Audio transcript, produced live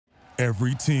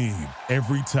Every team,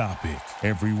 every topic,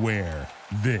 everywhere.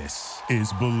 This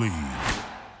is Believe.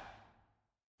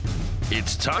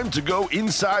 It's time to go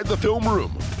inside the film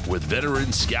room with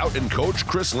veteran scout and coach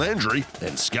Chris Landry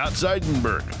and Scott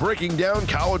Seidenberg, breaking down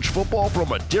college football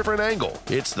from a different angle.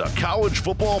 It's the College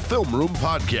Football Film Room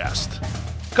Podcast.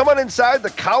 Come on inside the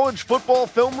College Football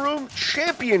Film Room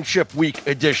Championship Week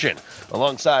edition,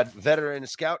 alongside veteran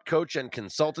scout, coach, and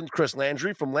consultant Chris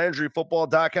Landry from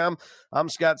LandryFootball.com. I'm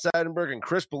Scott Seidenberg, and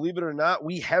Chris, believe it or not,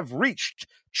 we have reached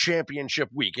Championship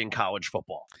Week in college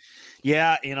football.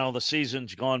 Yeah, you know, the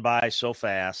season's gone by so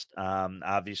fast.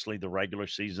 Obviously, the regular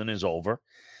season is over,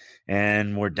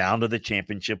 and we're down to the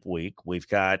championship week. We've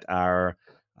got our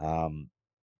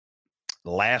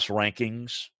last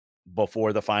rankings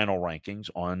before the final rankings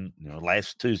on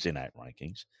last Tuesday night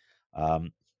rankings.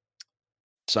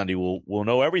 Sunday we'll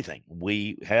know everything.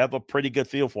 We have a pretty good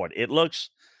feel for it. It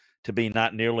looks to be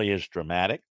not nearly as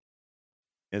dramatic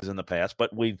as in the past,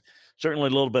 but we've certainly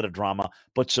a little bit of drama,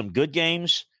 but some good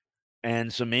games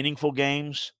and some meaningful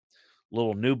games. A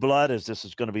little new blood, as this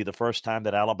is going to be the first time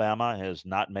that Alabama has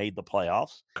not made the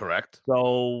playoffs. Correct.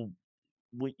 So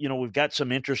we've got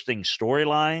some interesting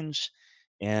storylines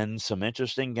and some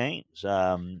interesting games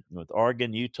with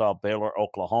Oregon, Utah, Baylor,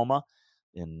 Oklahoma,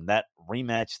 in that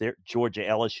rematch there. Georgia,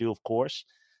 LSU, of course.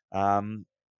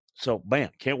 So,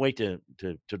 man, can't wait to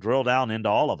drill down into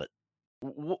all of it.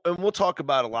 And we'll talk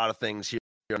about a lot of things here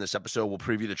on this episode. We'll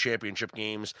preview the championship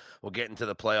games. We'll get into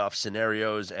the playoff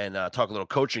scenarios and talk a little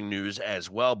coaching news as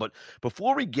well. But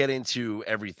before we get into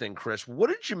everything, Chris,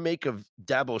 what did you make of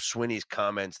Dabo Swinney's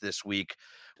comments this week,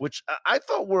 which I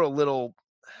thought were a little,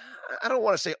 I don't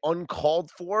want to say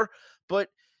uncalled for, but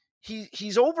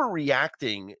he's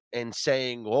overreacting and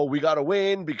saying, well, we got to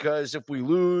win because if we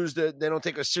lose, they don't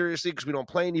take us seriously because we don't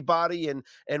play anybody and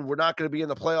we're not going to be in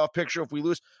the playoff picture if we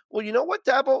lose. Well, you know what,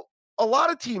 Dabo? A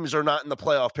lot of teams are not in the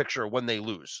playoff picture when they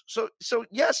lose. So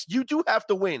yes, you do have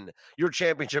to win your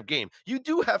championship game. You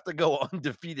do have to go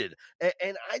undefeated.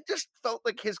 And I just felt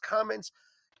like his comments,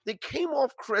 they came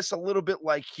off, Chris, a little bit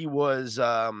like he was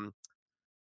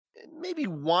maybe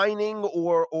whining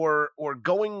or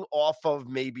going off of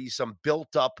maybe some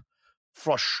built up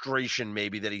frustration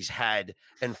maybe that he's had,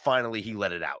 and finally he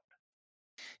let it out.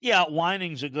 Yeah,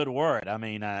 whining's a good word. I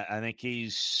mean, I think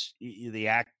the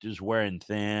act is wearing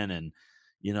thin, and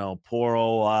poor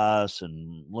old us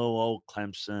and little old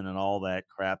Clemson and all that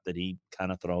crap that he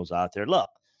kind of throws out there. Look,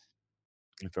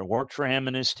 if it worked for him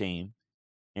and his team,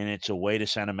 and it's a way to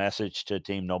send a message to a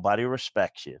team, nobody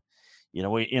respects you.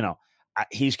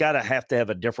 He's got to have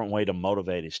a different way to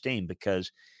motivate his team,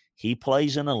 because he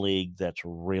plays in a league that's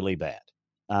really bad.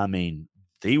 I mean,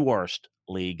 the worst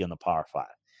league in the Power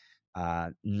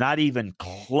Five. Not even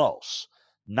close,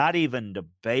 not even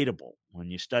debatable when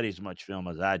you study as much film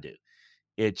as I do.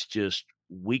 It's just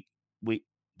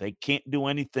they can't do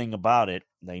anything about it.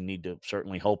 They need to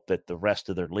certainly hope that the rest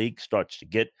of their league starts to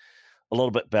get a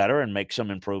little bit better and make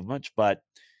some improvements, but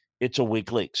it's a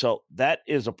weak league. So that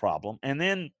is a problem. And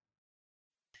then,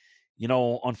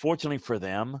 unfortunately for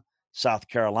them, South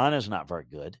Carolina is not very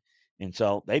good. And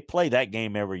so they play that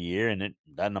game every year, and it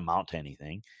doesn't amount to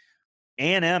anything.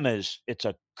 A&M it's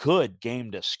a good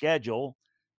game to schedule.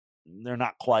 They're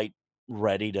not quite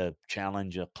ready to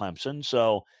challenge a Clemson.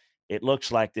 So it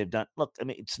looks like they've done. Look, I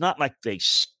mean, it's not like they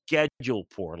schedule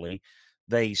poorly.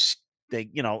 They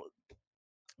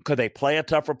could they play a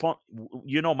tougher opponent?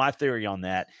 My theory on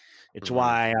that. It's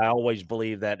why I always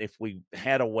believe that if we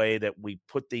had a way that we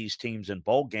put these teams in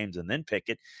bowl games and then pick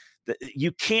it, that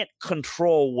you can't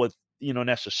control with,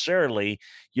 necessarily,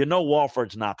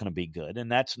 Wofford's not going to be good,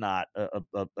 and that's not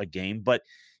a game. But,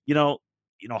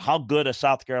 how good a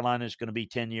South Carolina is going to be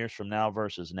 10 years from now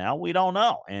versus now, we don't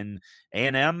know. And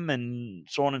A&M and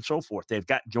so on and so forth. They've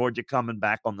got Georgia coming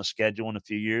back on the schedule in a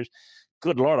few years.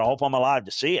 Good Lord, I hope I'm alive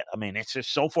to see it. I mean, it's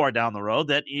just so far down the road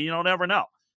that you don't ever know.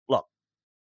 Look,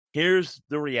 here's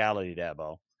the reality,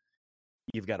 Dabo.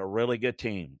 You've got a really good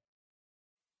team.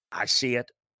 I see it.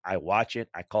 I watch it.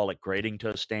 I call it grading to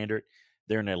a standard.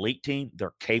 They're an elite team.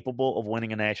 They're capable of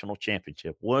winning a national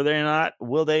championship. Will they not?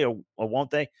 Will they or won't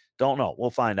they? Don't know.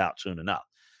 We'll find out soon enough.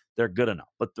 They're good enough.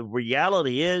 But the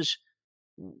reality is,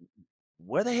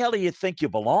 where the hell do you think you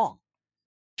belong?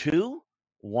 2,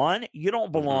 1, you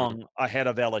don't belong ahead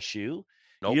of LSU.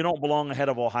 Nope. You don't belong ahead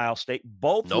of Ohio State.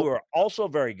 Both who are also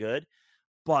very good,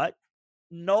 but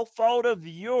no fault of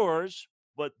yours,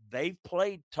 but they've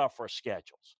played tougher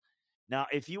schedules. Now,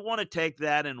 if you want to take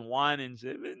that and whine and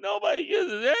say, nobody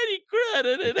gives us any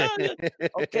credit,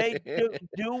 okay,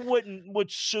 do what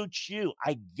would suit you.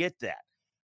 I get that.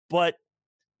 But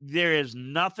there is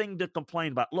nothing to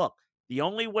complain about. Look, The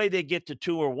only way they get to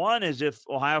 2 or 1 is if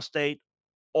Ohio State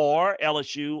or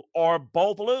LSU or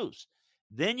both lose.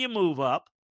 Then you move up.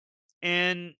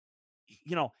 And,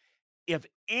 if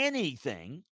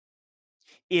anything,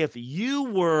 if you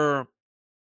were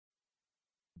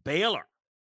Baylor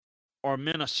or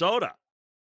Minnesota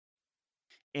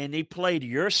and they played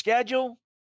your schedule,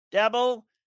 Dabo,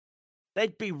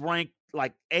 they'd be ranked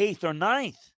like 8th or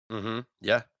 9th.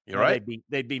 Yeah, you're right.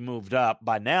 They'd be moved up.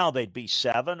 By now, they'd be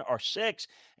 7 or 6.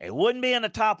 They wouldn't be in the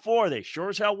top 4. They sure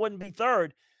as hell wouldn't be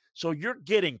 3rd. So you're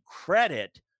getting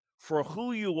credit for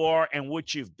who you are and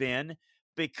what you've been,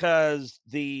 because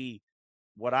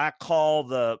what I call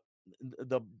the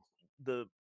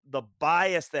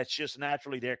bias that's just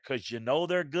naturally there, because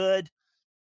they're good.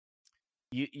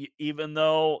 You even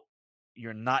though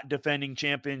you're not defending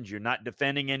champions, you're not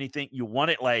defending anything. You won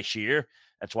it last year.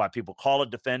 That's why people call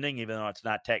it defending, even though it's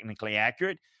not technically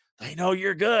accurate. They know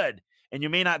you're good. And you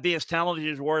may not be as talented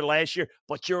as you were last year,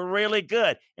 but you're really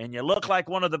good. And you look like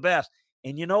one of the best.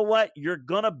 And you know what? You're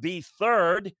going to be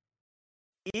 3rd,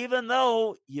 even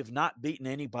though you've not beaten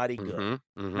anybody good.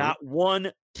 Not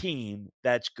one team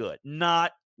that's good.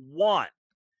 Not one.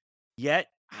 Yet,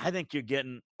 I think you're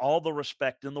getting all the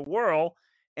respect in the world.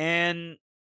 And,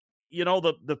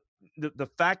 the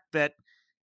fact that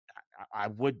I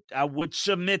would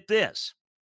submit this.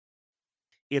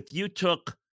 If you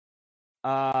took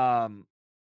Auburn's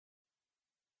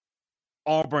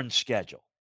schedule,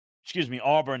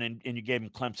 Auburn, and you gave them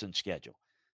Clemson's schedule,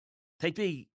 they'd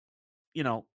be,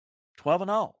 12-0.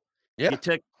 Yeah,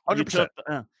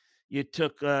 100%. You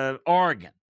took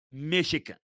Oregon,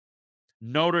 Michigan,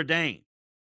 Notre Dame,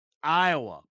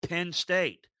 Iowa, Penn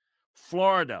State,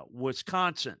 Florida,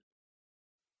 Wisconsin.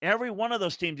 Every one of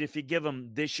those teams, if you give them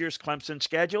this year's Clemson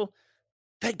schedule,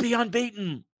 they'd be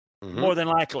unbeaten more than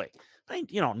likely.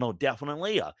 No,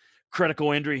 definitely a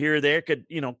critical injury here or there could,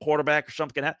 quarterback or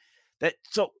something could happen.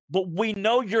 But we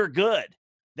know you're good.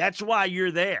 That's why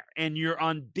you're there, and you're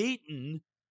unbeaten,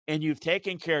 and you've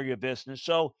taken care of your business.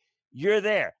 So you're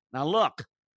there. Now, look,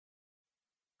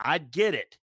 I get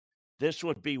it. This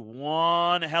would be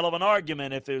one hell of an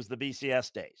argument if it was the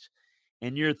BCS days.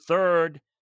 And you're 3rd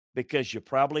because you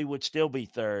probably would still be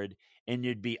 3rd, and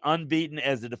you'd be unbeaten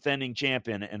as the defending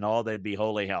champion, and all they'd be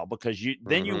holy hell, because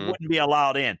then you wouldn't be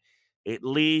allowed in. At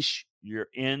least you're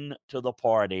into the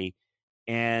party,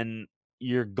 and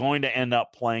you're going to end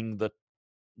up playing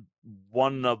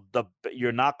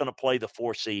you're not going to play the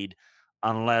 4 seed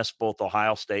unless both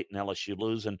Ohio State and LSU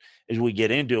lose. And as we get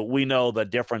into it, we know the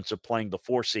difference of playing the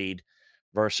 4 seed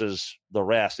versus the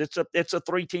rest. It's a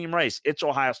 3-team race. It's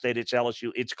Ohio State, it's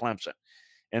LSU, it's Clemson,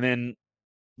 and then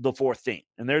the 4th team.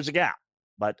 And there's a gap.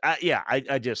 But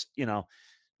I just,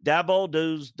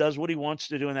 Dabo does what he wants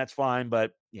to do, and that's fine.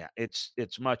 But yeah,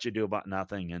 it's much ado about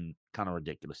nothing and kind of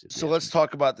ridiculous. So let's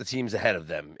talk about the teams ahead of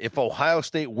them. If Ohio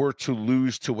State were to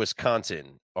lose to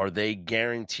Wisconsin, are they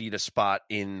guaranteed a spot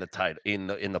in the title in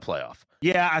the playoff?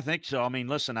 Yeah, I think so. I mean,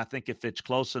 listen, I think if it's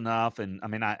close enough, and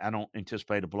I don't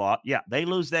anticipate a blowout. Yeah, they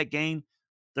lose that game,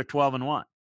 they're 12-1.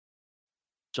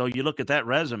 So you look at that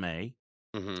resume.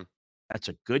 That's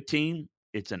a good team.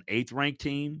 It's an 8th-ranked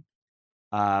team.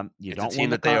 It's a team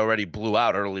that they already blew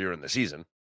out earlier in the season.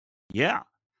 Yeah.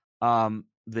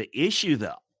 The issue,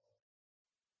 though,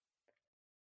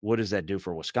 what does that do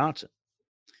for Wisconsin?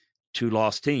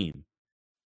 2-loss team.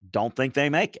 Don't think they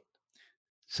make it.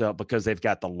 So because they've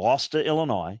got the loss to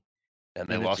Illinois, and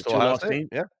they lost to Ohio State. Team.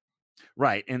 Yeah.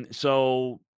 Right. And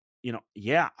so,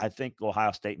 I think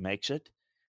Ohio State makes it,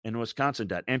 and Wisconsin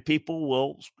does. And people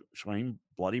will scream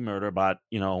bloody murder about,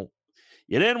 you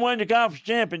didn't win the conference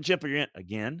championship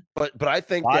again. But I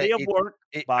think body of work.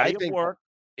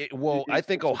 I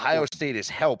think Ohio State is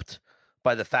helped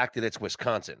by the fact that it's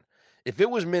Wisconsin. If it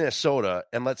was Minnesota,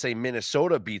 and let's say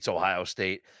Minnesota beats Ohio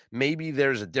State, maybe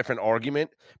there's a different argument.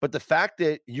 But the fact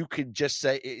that you could just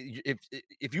say,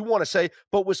 if you want to say,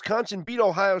 but Wisconsin beat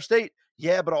Ohio State,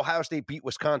 yeah, but Ohio State beat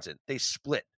Wisconsin. They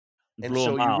split. And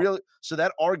so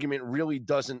that argument really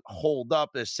doesn't hold up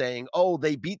as saying, oh,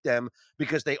 they beat them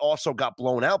because they also got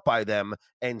blown out by them.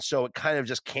 And so it kind of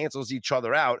just cancels each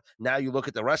other out. Now you look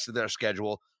at the rest of their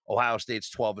schedule. Ohio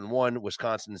State's 12-1,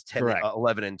 Wisconsin's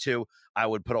 11-2. I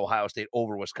would put Ohio State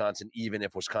over Wisconsin, even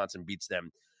if Wisconsin beats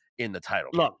them in the title.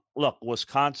 Look,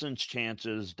 Wisconsin's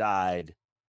chances died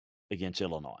against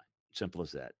Illinois. Simple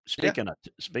as that.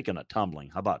 Speaking of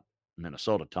tumbling, how about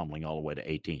Minnesota tumbling all the way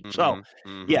to 18? So,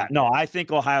 I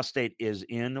think Ohio State is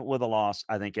in with a loss.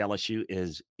 I think LSU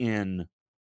is in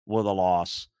with a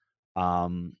loss.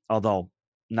 Although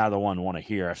neither one want to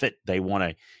hear if they want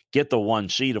to get the 1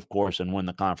 seed, of course, and win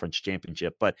the conference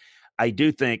championship. But I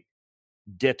do think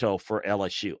ditto for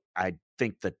LSU. I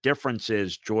think the difference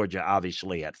is Georgia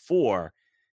obviously at 4.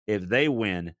 If they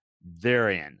win, they're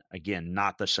in. Again,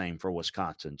 not the same for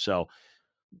Wisconsin. So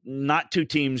not 2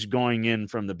 teams going in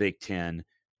from the Big Ten.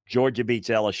 Georgia beats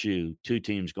LSU, 2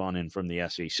 teams going in from the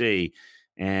SEC.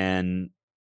 And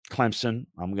Clemson,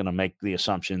 I'm going to make the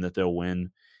assumption that they'll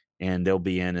win and they'll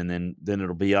be in. And then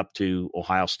it'll be up to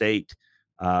Ohio State,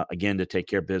 again, to take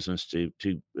care of business to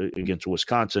against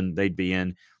Wisconsin. They'd be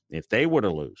in. If they were to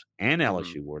lose and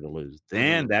LSU were to lose,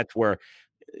 then that's where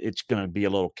it's going to be a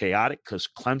little chaotic because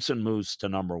Clemson moves to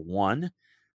number 1.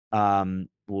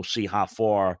 We'll see how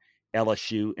far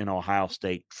LSU and Ohio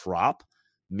State drop,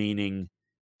 meaning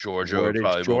Georgia where would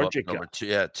probably Georgia move up number go? 2.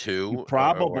 Yeah, 2.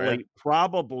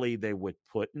 Probably they would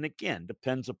put, and again,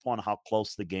 depends upon how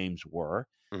close the games were,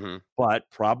 Mm-hmm. but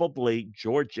probably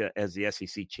Georgia as the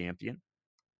SEC champion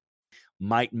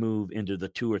might move into the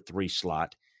 2 or 3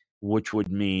 slot, which would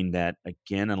mean that,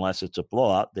 again, unless it's a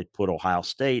blowout, they'd put Ohio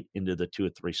State into the 2 or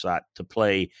 3 slot to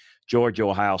play Georgia,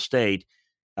 Ohio State,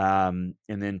 and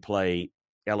then play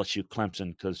LSU,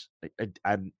 Clemson, because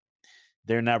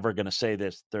they're never going to say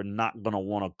this. They're not going to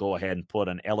want to go ahead and put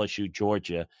an LSU,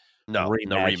 Georgia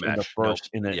rematch in the first.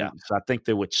 So I think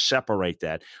they would separate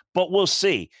that. But we'll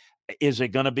see. Is it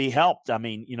going to be helped? I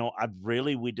mean,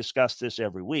 we discuss this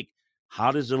every week. How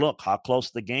does it look? How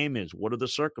close the game is? What are the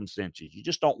circumstances? You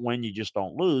just don't win. You just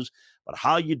don't lose. But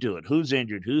how you do it, who's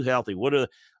injured, who's healthy, what are a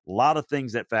lot of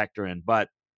things that factor in. But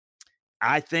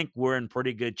I think we're in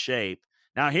pretty good shape.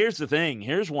 Now, here's the thing.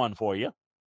 Here's one for you.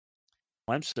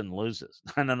 Clemson loses.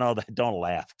 I don't know. Don't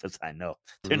laugh because I know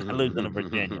they're not losing to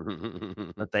Virginia.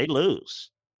 But they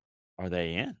lose. Are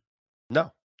they in?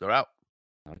 No, they're out.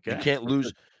 Okay. You can't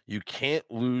lose. You can't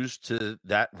lose to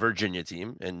that Virginia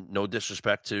team, and no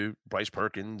disrespect to Bryce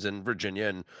Perkins and Virginia,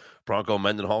 and Bronco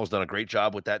Mendenhall has done a great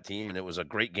job with that team, and it was a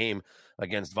great game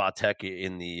against Vatech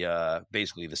in the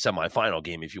basically the semifinal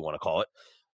game, if you want to call it.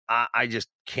 I just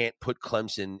can't put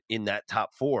Clemson in that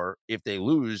top 4 if they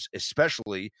lose,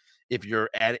 especially if you're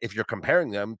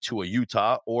comparing them to a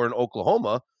Utah or an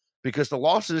Oklahoma, because the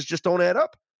losses just don't add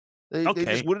up. They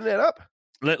just wouldn't add up.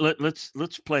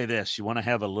 Let's play this. You want to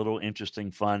have a little interesting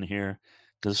fun here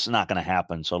because it's not going to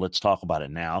happen. So let's talk about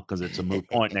it now because it's a moot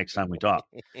point next time we talk.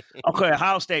 Okay,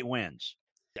 Ohio State wins.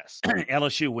 Yes.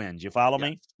 LSU wins. You follow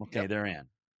me? Okay, They're in.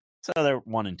 So they're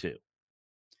 1 and 2.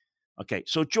 Okay,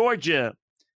 so Georgia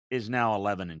is now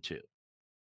 11-2.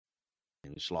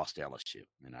 And it's lost to LSU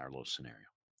in our little scenario.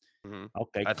 Mm-hmm.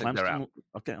 Okay, I think they're out.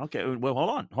 Okay. Well,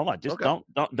 hold on. Just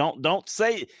don't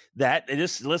say that.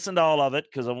 Just listen to all of it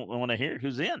because I want to hear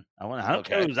who's in. I don't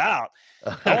care who's out.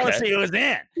 I want to see who's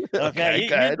in.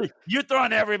 Okay, you're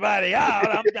throwing everybody out.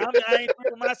 I ain't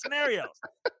through my scenarios.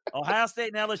 Ohio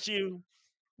State and LSU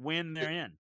win. They're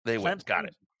in. They win. Got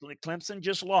it. Clemson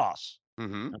just lost.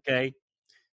 Mm-hmm. Okay.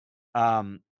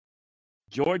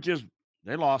 Georgia's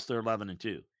they lost. They're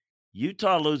 11-2.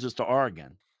 Utah loses to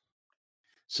Oregon.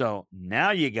 So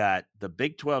now you got the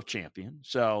Big 12 champion.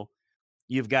 So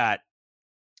you've got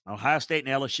Ohio State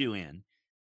and LSU in.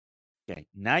 Okay.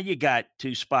 Now you got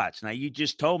 2 spots. Now you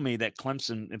just told me that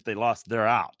Clemson, if they lost, they're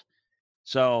out.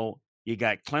 So you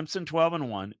got Clemson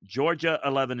 12-1, Georgia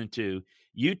 11-2,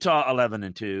 Utah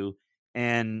 11-2,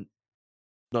 and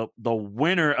the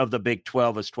winner of the Big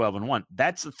 12 is 12-1.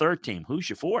 That's the 3rd team. Who's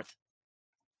your 4th?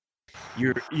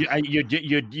 You're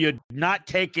not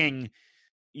taking.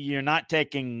 You're not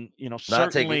taking.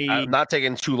 Certainly not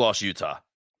taking 2-loss Utah.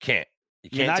 You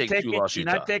can't take 2-loss Utah.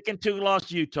 You're not taking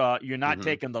 2-loss Utah. You're not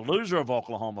taking the loser of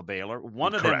Oklahoma Baylor.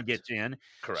 One of them gets in.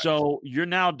 Correct. So you're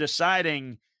now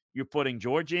deciding you're putting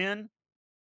Georgia in.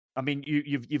 I mean,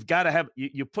 you've got to have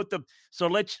you put the. So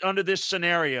let's under this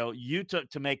scenario, Utah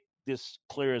to make this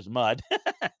clear as mud.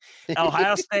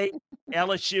 Ohio State,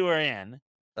 LSU are in.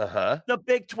 The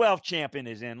Big 12 champion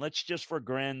is in. Let's just for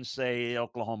grins say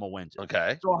Oklahoma wins it.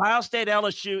 Okay. So Ohio State,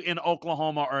 LSU, and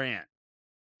Oklahoma are in.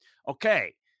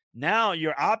 Okay. Now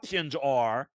your options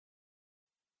are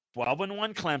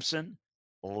 12-1 Clemson,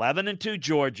 11-2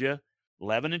 Georgia,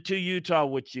 11-2 Utah,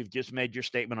 which you've just made your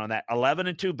statement on that,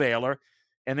 11-2 Baylor,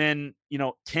 and then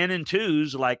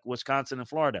 10-2s like Wisconsin and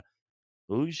Florida.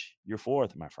 Who's your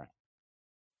 4th, my friend?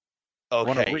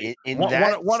 Okay, in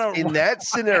that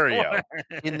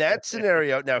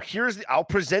scenario, now I'll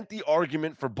present the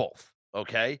argument for both.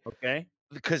 Okay,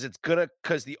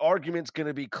 because the argument's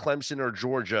gonna be Clemson or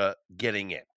Georgia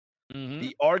getting in. Mm-hmm.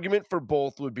 The argument for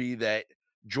both would be that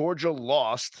Georgia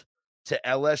lost to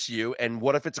LSU, and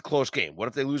what if it's a close game? What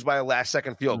if they lose by a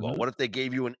last-second field goal? What if they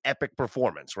gave you an epic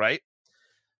performance? Right?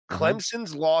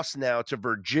 Clemson's loss now to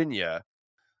Virginia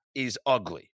is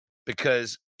ugly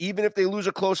because even if they lose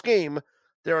a close game,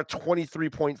 they're a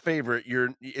 23-point favorite.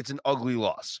 It's an ugly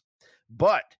loss.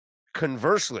 But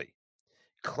conversely,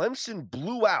 Clemson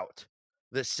blew out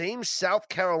the same South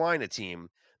Carolina team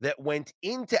that went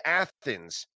into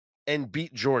Athens and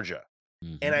beat Georgia.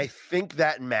 And I think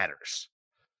that matters.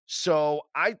 So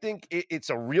I think it's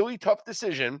a really tough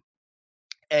decision.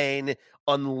 And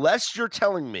unless you're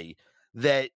telling me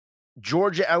that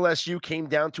Georgia LSU came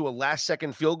down to a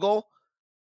last-second field goal,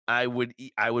 I would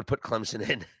put Clemson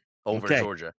in over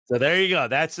Georgia. So there you go.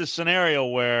 That's the scenario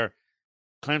where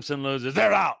Clemson loses,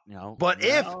 they're out. But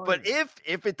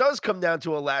if it does come down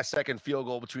to a last-second field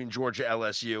goal between Georgia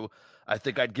LSU, I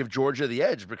think I'd give Georgia the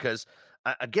edge because,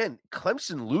 again,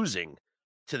 Clemson losing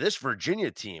to this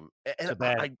Virginia team, and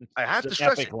I have to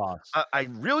stress it. I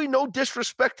really no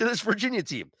disrespect to this Virginia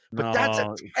team, but that's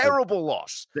a terrible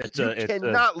loss. You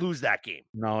cannot lose that game.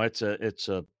 No, it's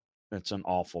an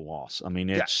awful loss. I mean,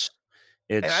 it's.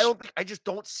 And I just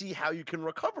don't see how you can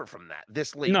recover from that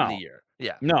this late in the year.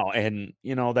 Yeah. No, and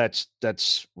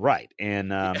that's right. And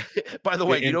by the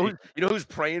way, you know who's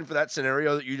praying for that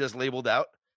scenario that you just labeled out?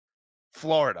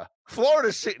 Florida.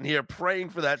 Florida's sitting here praying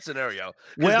for that scenario.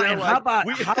 Well, and how about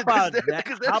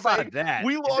that?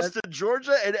 We lost to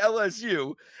Georgia and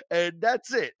LSU, and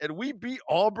that's it. And we beat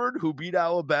Auburn, who beat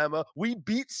Alabama. We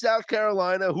beat South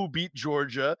Carolina, who beat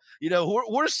Georgia.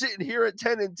 We're sitting here at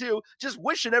 10-2, just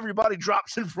wishing everybody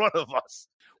drops in front of us.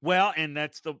 Well, and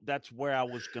that's where I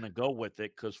was going to go with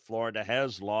it, because Florida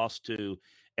has lost to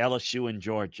LSU and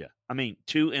Georgia. I mean,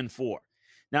 2 and 4.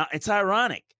 Now it's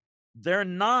ironic; they're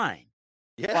 9.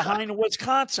 Behind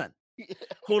Wisconsin,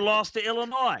 who lost to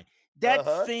Illinois.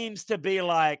 That seems to be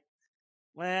like,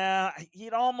 well,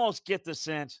 you'd almost get the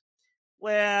sense,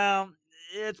 well,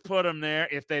 it's put them there.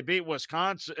 If they beat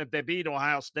Wisconsin, if they beat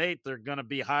Ohio State, they're going to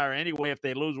be higher anyway. If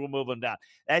they lose, we'll move them down.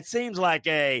 That seems like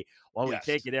we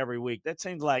take it every week. That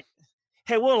seems like,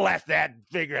 hey, we'll let that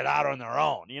figure it out on their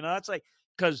own. It's like,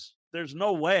 because there's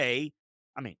no way.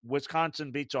 I mean,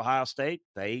 Wisconsin beats Ohio State.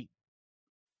 They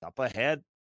up ahead.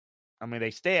 I mean,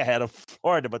 they stay ahead of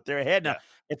Florida, but they're ahead now.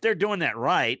 If they're doing that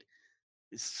right,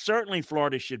 certainly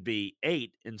Florida should be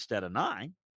 8 instead of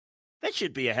 9. They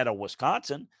should be ahead of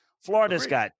Wisconsin. Florida's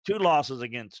got 2 losses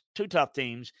against 2 tough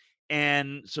teams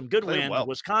and some good wins. Well.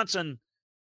 Wisconsin,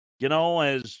 they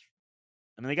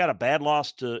got a bad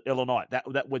loss to Illinois.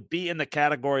 That would be in the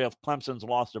category of Clemson's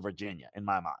loss to Virginia, in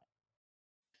my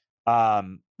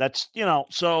mind. That's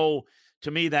so. To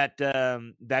me, that's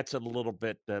a little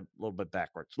bit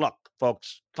backwards. Look,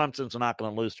 folks, Clemson's not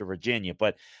going to lose to Virginia,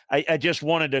 but I just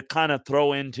wanted to kind of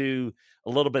throw into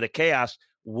a little bit of chaos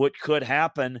what could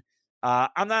happen.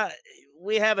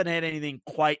 We haven't had anything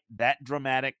quite that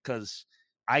dramatic, because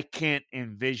I can't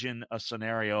envision a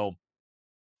scenario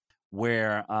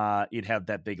where you'd have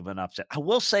that big of an upset. I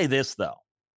will say this, though.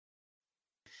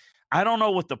 I don't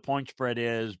know what the point spread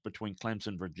is between Clemson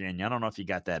and Virginia. I don't know if you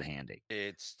got that handy.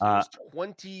 It was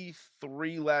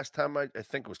 23 last time. I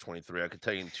think it was 23. I could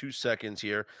tell you in 2 seconds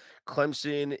here.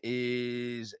 Clemson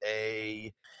is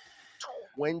a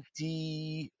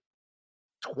 20.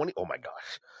 Oh my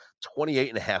gosh.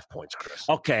 28.5 points, Chris.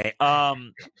 Okay.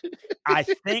 I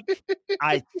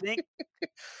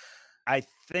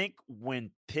think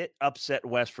when Pitt upset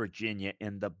West Virginia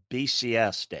in the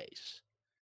BCS days,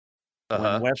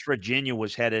 when West Virginia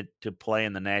was headed to play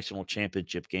in the national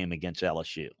championship game against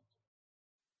LSU.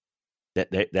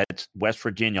 That's West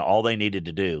Virginia. All they needed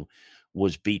to do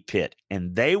was beat Pitt.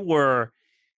 And they were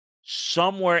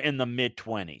somewhere in the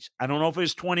mid-20s. I don't know if it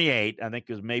was 28. I think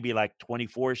it was maybe like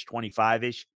 24-ish,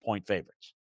 25-ish point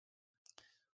favorites.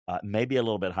 Maybe a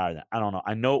little bit higher than that. I don't know.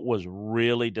 I know it was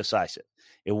really decisive.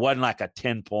 It wasn't like a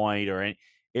 10-point or anything.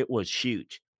 It was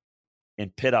huge.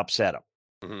 And Pitt upset them.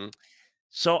 Mm-hmm.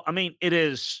 So, I mean,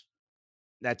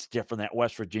 that's different. That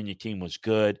West Virginia team was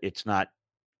good. It's not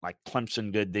like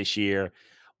Clemson good this year,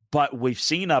 but we've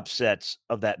seen upsets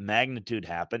of that magnitude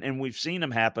happen, and we've seen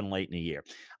them happen late in the year.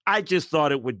 I just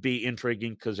thought it would be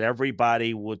intriguing because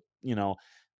everybody would,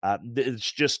 let's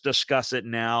just discuss it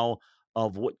now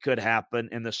of what could happen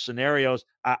in the scenarios.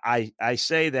 I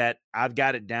say that I've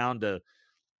got it down to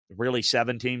really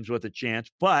 7 teams with a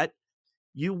chance, but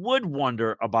you would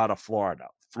wonder about a Florida,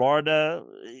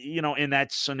 in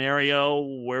that scenario,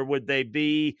 where would they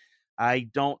be?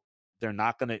 They're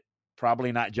not going to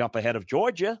probably not jump ahead of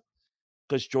Georgia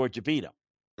because Georgia beat them.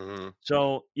 Mm-hmm.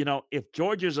 So, if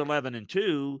Georgia's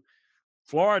 11-2,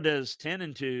 Florida's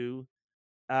 10-2,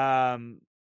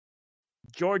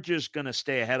 Georgia's going to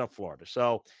stay ahead of Florida.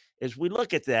 So as we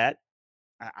look at that,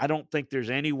 I don't think there's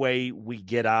any way we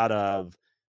get out of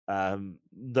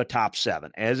the top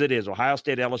 7 as it is: Ohio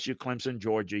State, LSU, Clemson,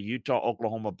 Georgia, Utah,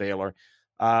 Oklahoma, Baylor.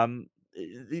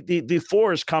 the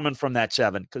 4 is coming from that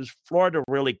 7 because Florida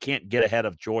really can't get ahead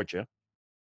of Georgia.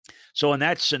 So in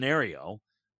that scenario,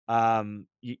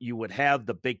 you would have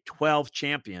the Big 12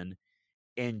 champion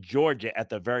and Georgia at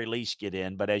the very least get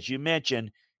in. But as you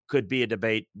mentioned, could be a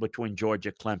debate between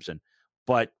Georgia, Clemson.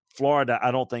 But Florida,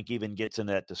 I don't think even gets in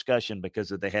that discussion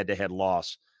because of the head-to-head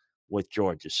loss with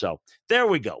Georgia. So there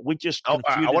we go. We just I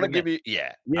want to give you. you,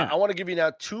 Yeah. I want to give you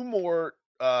now 2 more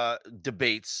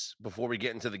debates before we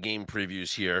get into the game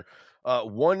previews here.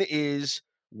 One is,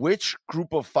 which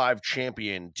group of 5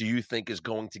 champion do you think is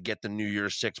going to get the New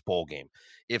Year's 6 bowl game?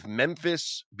 If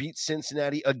Memphis beats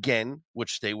Cincinnati again,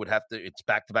 which they would have to, it's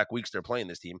back-to-back weeks they're playing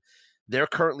this team, they're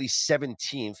currently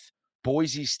 17th.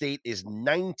 Boise State is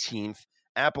 19th.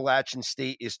 Appalachian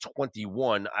State is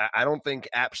 21. I don't think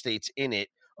App State's in it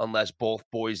unless both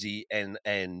Boise and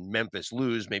Memphis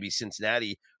lose. Maybe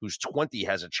Cincinnati, who's 20,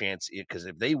 has a chance, because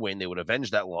if they win, they would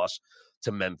avenge that loss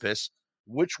to Memphis.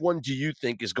 Which one do you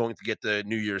think is going to get the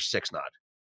New Year's 6 nod?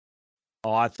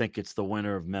 Oh, I think it's the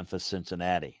winner of Memphis,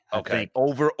 Cincinnati. Okay. I think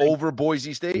over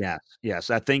Boise State? Yes.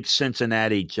 I think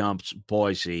Cincinnati jumps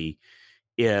Boise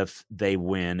if they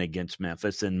win against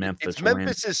Memphis, and Memphis It's wins.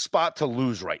 Memphis's spot to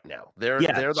lose right now. They're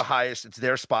the highest. It's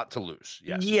their spot to lose.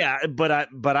 Yes. Yeah, but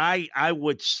I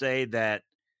would say that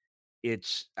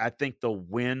I think the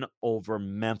win over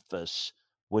Memphis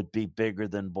would be bigger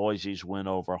than Boise's win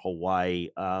over Hawaii.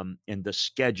 And the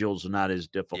schedule's not as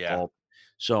difficult. Yeah.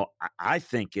 So I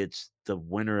think it's the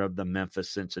winner of the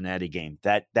Memphis-Cincinnati game.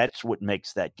 That's what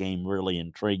makes that game really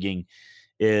intriguing.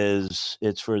 Is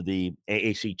it's for the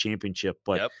AAC championship,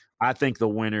 but I think the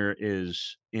winner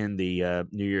is in the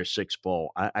New Year's 6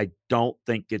 bowl. I don't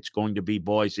think it's going to be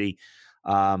Boise.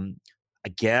 I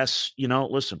guess,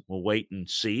 listen, we'll wait and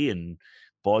see, and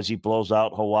Boise blows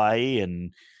out Hawaii,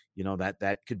 and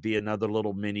that could be another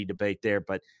little mini debate there.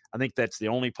 But I think that's the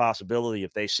only possibility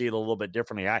if they see it a little bit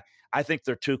differently. I think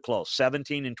they're too close.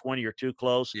 17 and 20 are too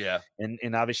close. Yeah.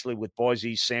 And obviously with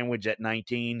Boise's sandwich at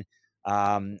 19,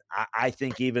 I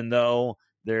think even though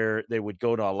they would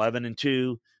go to 11 and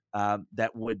 2,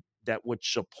 that would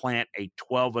supplant a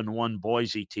 12 and 1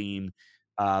 Boise team,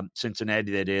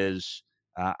 Cincinnati. That is,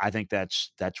 I think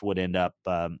that's what ends up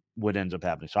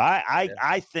happening. So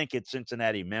I think it's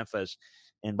Cincinnati, Memphis.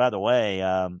 And by the way,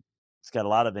 it's got a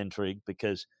lot of intrigue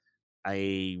because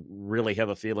I really have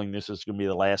a feeling this is going to be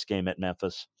the last game at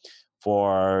Memphis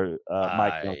for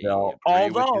Mike Norvell.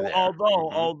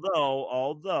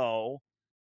 Although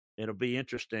it'll be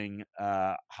interesting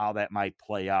how that might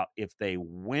play out if they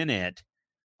win it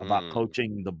about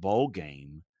coaching the bowl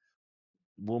game.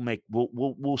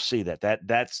 We'll see that.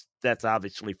 That's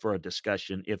obviously for a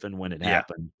discussion if and when it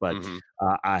happens. But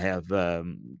I have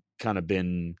kind of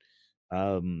been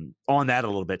on that a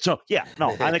little bit. So I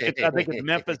think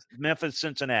it's Memphis,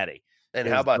 Cincinnati. And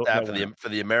how about that for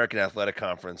the American Athletic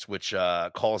Conference, which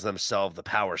calls themselves the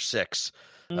Power Six?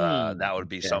 That would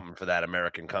be something for that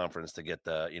American Conference to get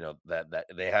that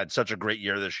they had such a great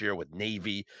year this year with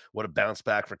Navy. What a bounce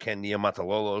back for Ken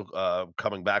Niumatalolo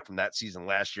coming back from that season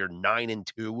last year,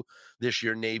 9-2 this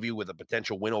year. Navy with a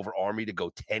potential win over Army to go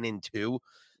 10-2.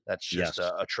 That's just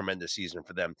a tremendous season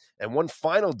for them. And one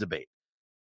final debate: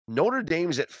 Notre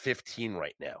Dame's at 15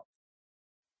 right now.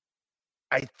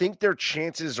 I think their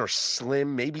chances are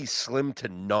slim, maybe slim to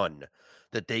none,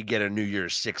 that they get a New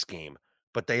Year's 6 game.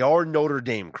 But they are Notre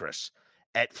Dame, Chris.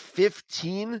 At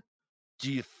 15,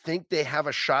 do you think they have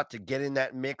a shot to get in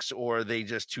that mix, or are they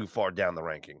just too far down the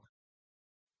ranking?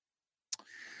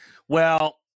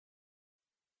 Well,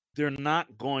 they're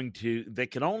not going to. They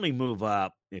can only move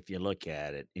up, if you look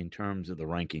at it, in terms of the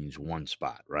rankings, one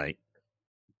spot, right?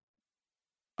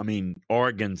 I mean,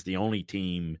 Oregon's the only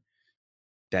team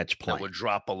that's playing. That would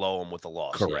drop below them with a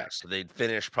loss. Correct. Yeah. So they'd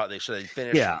finish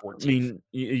 14th. I mean,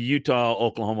 Utah,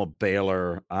 Oklahoma,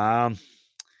 Baylor. I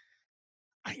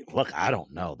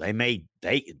don't know. They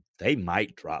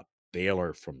might drop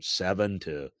Baylor from 7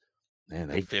 to, man,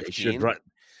 they 15.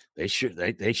 They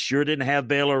sure didn't have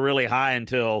Baylor really high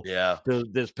until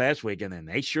this past week, and then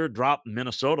they sure dropped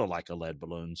Minnesota like a lead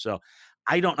balloon. So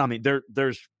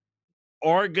there's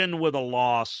Oregon with a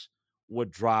loss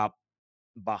would drop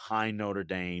behind Notre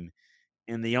Dame,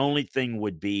 and the only thing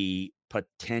would be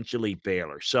potentially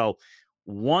Baylor. So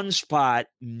one spot,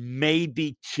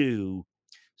 maybe 2.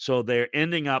 So they're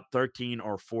ending up 13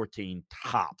 or 14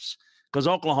 tops, because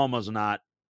Oklahoma's not.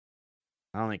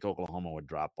 I don't think Oklahoma would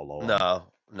drop below.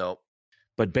 No.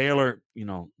 But Baylor,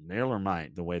 Baylor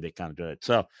might, the way they kind of do it.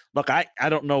 So look, I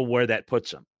don't know where that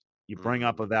puts them. You bring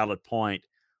up a valid point.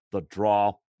 The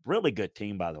draw, really good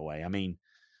team, by the way. I mean,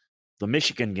 the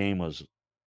Michigan game was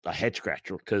a head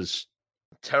scratcher because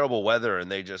terrible weather,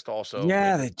 and they just also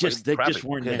Yeah, they they played just crappy.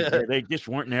 weren't there. They just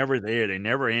weren't never there. They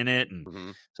never in it, and Mhm.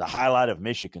 it's a highlight of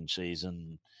Michigan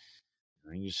season.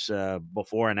 These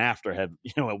before and after have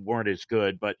weren't as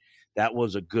good, but that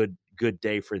was a good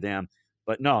day for them.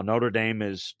 But no, Notre Dame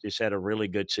is had a really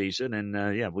good season,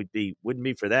 and yeah, wouldn't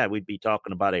be for that. We'd be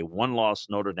talking about a one-loss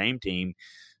Notre Dame team,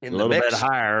 In a the little bit mix.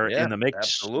 higher Yeah, in the mix,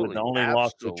 with the absolutely, only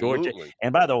loss to Georgia. absolutely,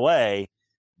 And by the way,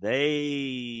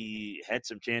 they had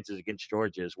some chances against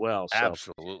Georgia as well.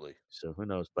 absolutely. So who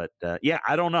knows? But yeah,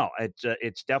 I don't know.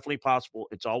 It's definitely possible.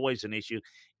 It's always an issue.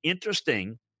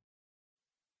 Interesting.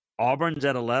 Auburn's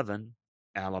at 11,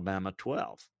 Alabama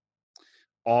 12.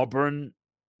 Auburn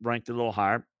ranked a little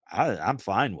higher. I'm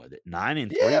fine with it.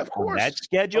 9-3 Yeah, of on that course, of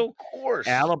schedule. course.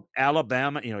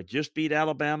 Alabama, just beat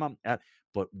Alabama.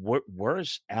 But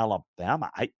where's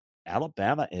Alabama?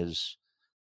 Alabama is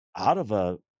out of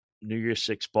a New Year's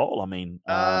Six bowl. I mean,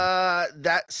 I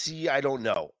don't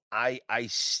know. I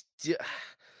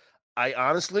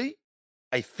honestly,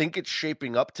 I think it's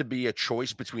shaping up to be a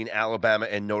choice between Alabama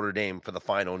and Notre Dame for the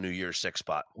final New Year's Six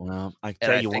spot. well, I And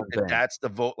tell I you think one that thing. that's the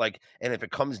vote. And if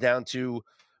it comes down to,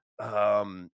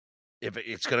 if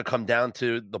it's going to come down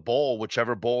to the bowl,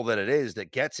 whichever bowl that it is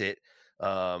that gets it,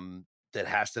 that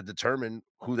has to determine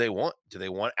who they want. Do they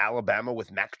want Alabama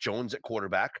with Mac Jones at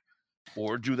quarterback,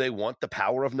 or do they want the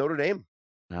power of Notre Dame?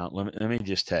 Now, let me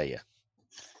just tell you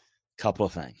a couple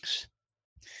of things.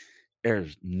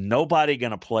 There's nobody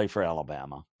going to play for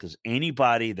Alabama because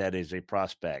anybody that is a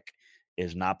prospect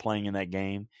is not playing in that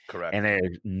game, Correct. and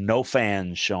there's no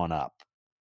fans showing up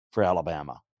for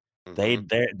Alabama.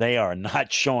 Mhm. They are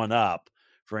not showing up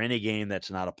for any game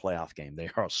that's not a playoff game. They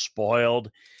are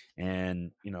spoiled,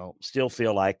 and still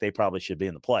feel like they probably should be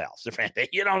in the playoffs.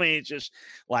 You know what I mean? It's just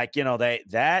like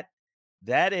that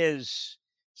is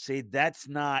that's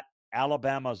not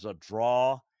Alabama's a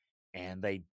draw, and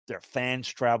their fans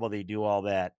travel. They do all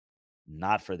that.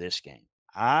 Not for this game.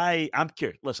 I'm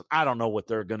curious. Listen, I don't know what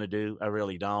they're going to do. I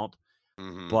really don't.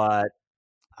 Mhm. But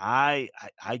I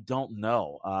don't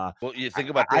know. Well, you I, think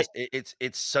about I this.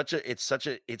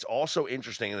 It's also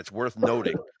interesting, and it's worth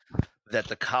noting that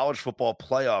the college football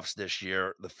playoffs this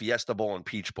year, the Fiesta Bowl and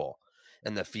Peach Bowl,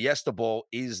 and the Fiesta Bowl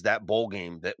is that bowl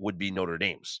game that would be Notre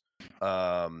Dame's,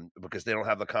 because they don't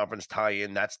have the conference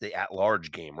tie-in. That's the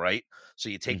at-large game, right? So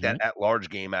you take that Mhm. at-large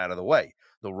game out of the way.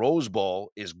 The Rose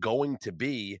Bowl is going to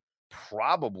be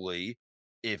probably,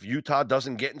 if Utah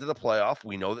doesn't get into the playoff,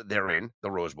 we know that they're in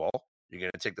the Rose Bowl. You're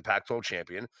going to take the Pac-12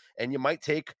 champion, and you might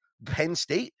take Penn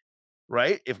State,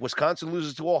 right? If Wisconsin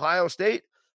loses to Ohio State,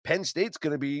 Penn State's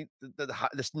going to be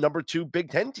this number 2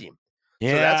 Big Ten team. So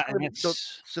that's Yeah, going and to be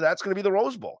it's so that's going to be the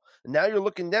Rose Bowl. And now you're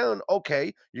looking down.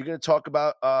 Okay, you're going to talk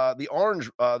about the Orange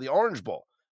Bowl.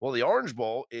 Well, the Orange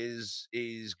Bowl is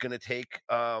going to take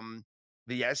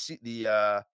the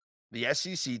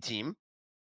SEC team,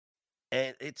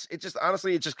 and it just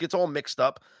honestly it just gets all mixed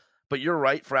up. But you're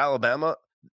right, for Alabama,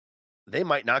 they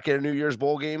might not get a New Year's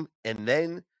bowl game, and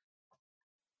then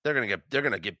they're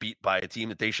gonna get beat by a team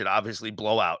that they should obviously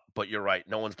blow out. But you're right,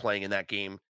 no one's playing in that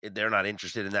game. They're not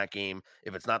interested in that game.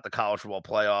 If it's not the college football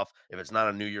playoff, if it's not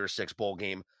a New Year's Six bowl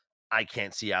game, I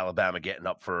can't see Alabama getting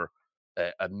up for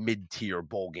a mid-tier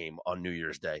bowl game on New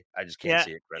Year's Day. I just can't yeah,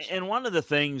 see it, Chris. and one of the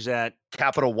things that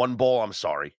Capital One Bowl, I'm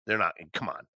sorry, they're not. Come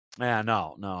on. yeah,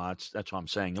 no, that's what I'm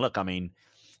saying. Look, I mean,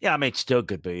 yeah, I mean, it still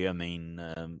could be. I mean,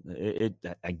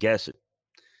 I guess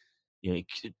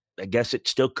I guess it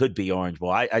still could be Orange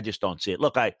Bowl. I just don't see it.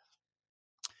 Look,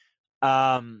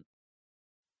 um,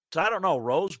 so I don't know.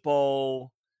 Rose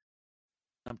Bowl.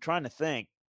 I'm trying to think.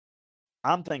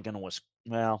 I'm thinking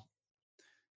well,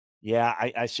 yeah,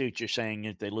 I see what you're saying.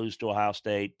 If they lose to Ohio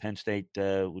State, Penn State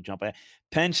will jump in.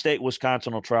 Penn State,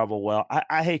 Wisconsin will travel well.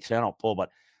 I hate to say I don't pull, but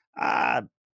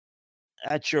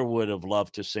I sure would have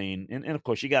loved to seen, and of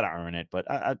course you got to earn it, but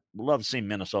I'd love to see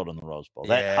Minnesota in the Rose Bowl.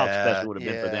 That how special would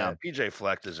have been for them. PJ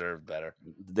Fleck deserved better.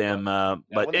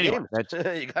 But anyway, that's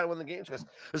you got to win the games. Speaking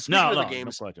no, of the no,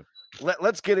 games, no question.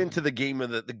 let's get into the game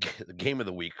of the game of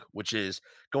the week, which is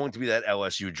going to be that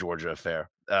LSU Georgia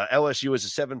affair. LSU is a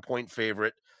 7-point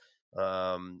favorite.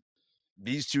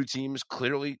 These two teams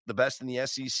clearly the best in the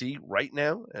SEC right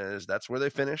now, as that's where they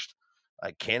finished.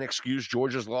 I can't excuse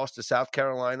Georgia's loss to South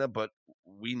Carolina, but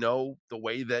we know the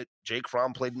way that Jake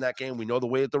Fromm played in that game. We know the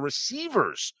way that the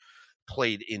receivers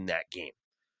played in that game.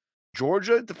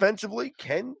 Georgia defensively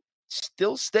can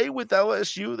still stay with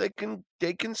LSU.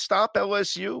 They can stop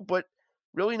LSU, but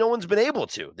really no one's been able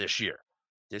to this year.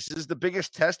 This is the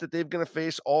biggest test that they're going to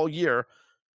face all year.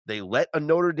 They let a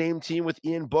Notre Dame team with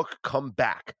Ian Book come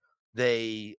back.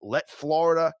 They let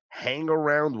Florida hang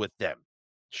around with them.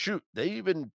 Shoot, they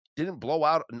even didn't blow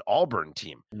out an Auburn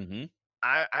team. Mm-hmm.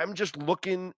 I'm just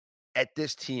looking at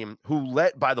this team who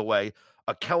by the way,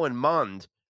 a Kellen Mond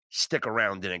stick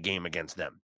around in a game against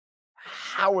them.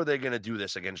 How are they going to do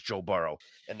this against Joe Burrow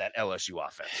and that LSU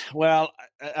offense? Well,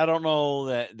 I don't know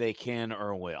that they can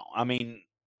or will. I mean,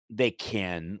 they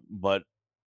can, but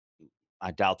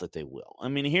I doubt that they will. I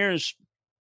mean, here's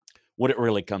what it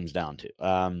really comes down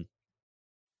to.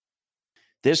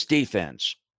 This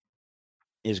defense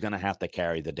is going to have to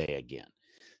carry the day again.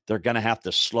 They're going to have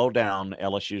to slow down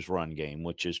LSU's run game,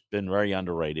 which has been very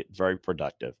underrated, very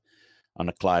productive on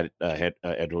the Clyde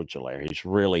Edwards-Helaire. He's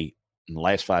really, in the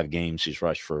last 5 games, he's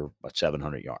rushed for about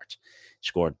 700 yards. He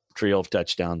scored 3 of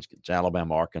touchdowns against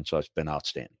Alabama, Arkansas. It's been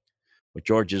outstanding. But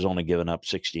Georgia's only given up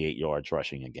 68 yards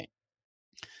rushing a game.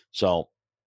 So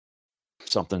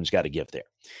something's got to give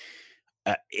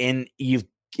there.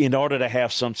 In order to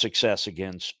have some success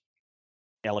against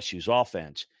LSU's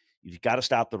offense, you've got to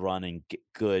stop the run and get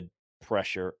good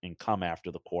pressure and come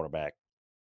after the quarterback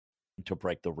to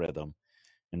break the rhythm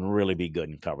and really be good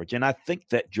in coverage. And I think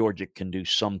that Georgia can do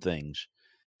some things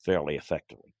fairly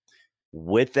effectively.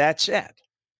 With that said,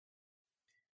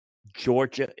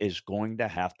 Georgia is going to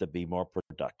have to be more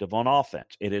productive on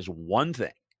offense. It is one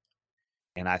thing,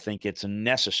 and I think it's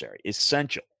necessary,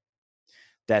 essential,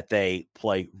 that they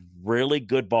play really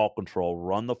good ball control,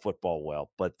 run the football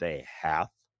well, but they have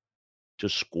to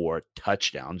score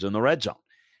touchdowns in the red zone.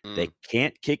 They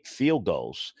can't kick field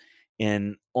goals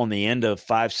on the end of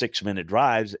 5-6 minute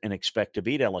drives and expect to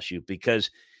beat LSU,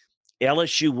 because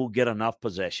LSU will get enough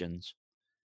possessions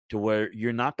to where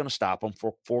you're not going to stop them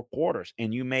for 4 quarters.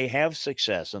 And you may have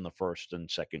success in the first and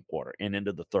second quarter and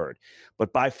into the third.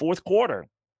 But by fourth quarter,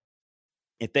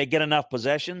 if they get enough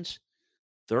possessions,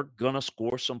 they're going to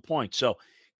score some points. So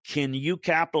can you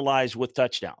capitalize with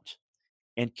touchdowns?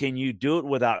 And can you do it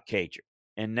without Cager?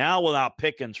 And now without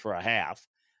Pickens for a half,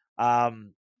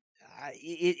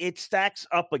 it stacks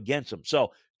up against them.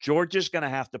 So Georgia's going to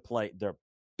have to play their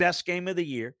best game of the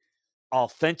year.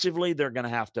 Offensively, they're going to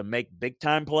have to make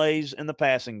big-time plays in the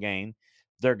passing game.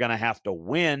 They're going to have to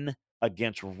win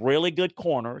against really good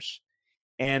corners.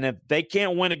 And if they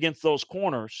can't win against those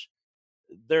corners,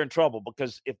 they're in trouble,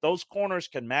 because if those corners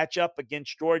can match up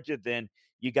against Georgia, then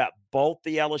you got both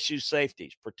the LSU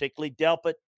safeties, particularly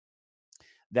Delpit,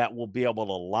 that will be able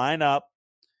to line up,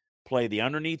 play the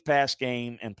underneath pass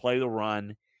game, and play the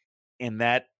run. And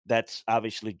that's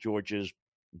obviously Georgia's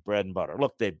bread and butter.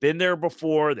 Look, they've been there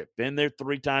before. They've been there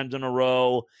 3 times in a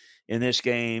row in this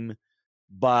game,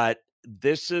 but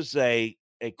this is a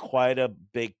quite a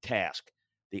big task.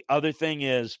 The other thing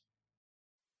is,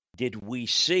 did we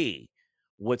see,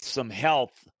 with some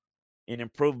health and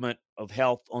improvement of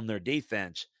health on their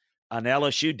defense, an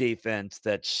LSU defense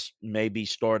that's maybe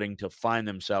starting to find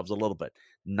themselves a little bit?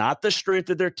 Not the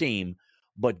strength of their team,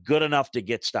 but good enough to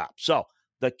get stopped. So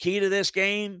the key to this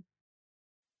game,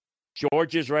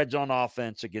 Georgia's red zone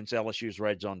offense against LSU's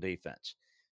red zone defense.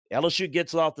 LSU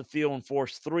gets off the field and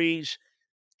force 3s.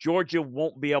 Georgia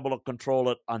won't be able to control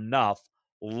it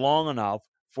long enough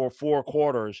for 4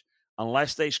 quarters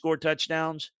unless they score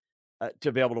touchdowns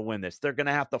to be able to win this. They're going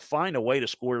to have to find a way to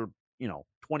score,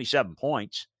 27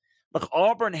 points. Look,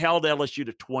 Auburn held LSU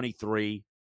to 23.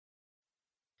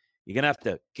 You're going to have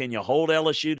to, can you hold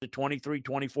LSU to 23,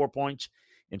 24 points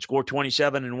and score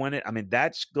 27 and win it? I mean,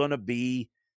 that's going to be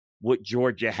what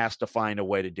Georgia has to find a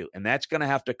way to do. And that's going to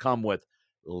have to come with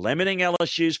limiting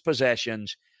LSU's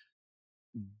possessions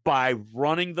by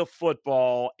running the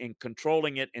football and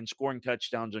controlling it and scoring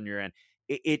touchdowns on your end.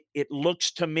 It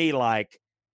looks to me like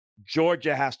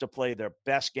Georgia has to play their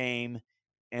best game,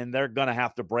 and they're going to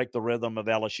have to break the rhythm of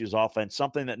LSU's offense,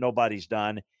 something that nobody's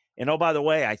done. And, oh, by the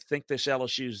way, I think this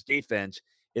LSU's defense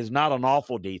is not an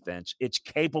awful defense. It's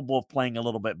capable of playing a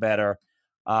little bit better.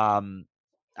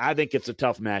 I think it's a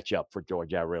tough matchup for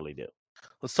Georgia. I really do.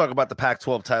 Let's talk about the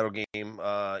Pac-12 title game.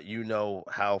 You know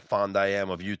how fond I am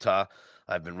of Utah.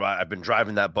 I've been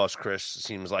driving that bus, Chris. It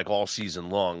seems like all season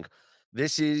long.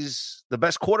 This is the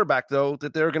best quarterback, though,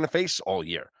 that they're going to face all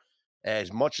year.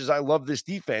 As much as I love this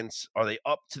defense, are they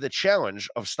up to the challenge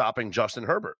of stopping Justin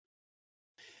Herbert?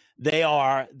 They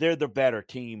are. They're the better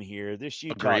team here. This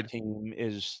Utah Agreed. team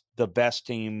is the best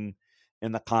team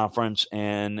in the conference.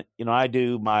 And, I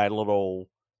do my little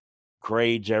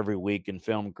grades every week in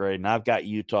film grade, and I've got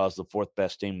Utah as the 4th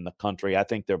best team in the country. I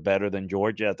think they're better than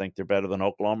Georgia. I think they're better than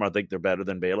Oklahoma. I think they're better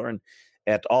than Baylor and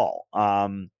et al.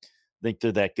 I think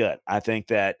they're that good. I think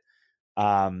that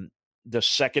the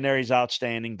secondary is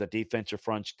outstanding. The defensive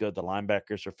front's good. The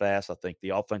linebackers are fast. I think the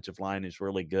offensive line is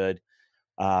really good.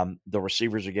 The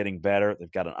receivers are getting better.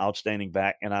 They've got an outstanding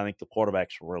back, and I think the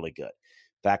quarterback's really good.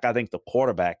 In fact, I think the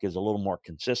quarterback is a little more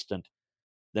consistent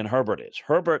than Herbert is.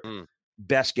 Herbert,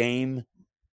 best game,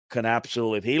 can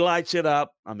absolutely, if he lights it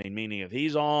up, I mean, meaning if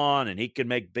he's on and he can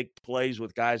make big plays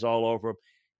with guys all over him,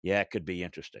 yeah, it could be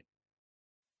interesting.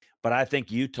 But I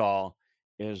think Utah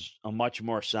is a much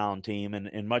more sound team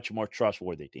and much more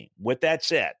trustworthy team. With that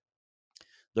said,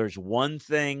 there's one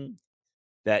thing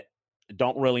that I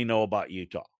don't really know about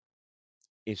Utah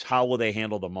is how will they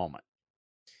handle the moment.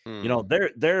 You know,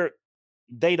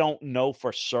 they don't know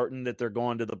for certain that they're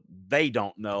going to they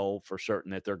don't know for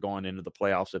certain that they're going into the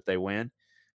playoffs if they win,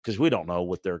 because we don't know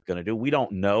what they're going to do. We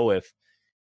don't know if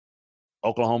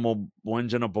Oklahoma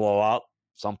wins in a blowout.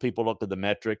 Some people look at the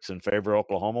metrics and favor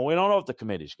Oklahoma. We don't know what the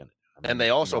committee's going to do. And they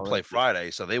also play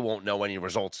Friday, so they won't know any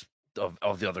results of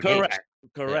the other games.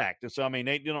 Correct. Yeah. So I mean,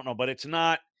 you don't know, but it's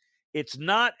not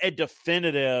a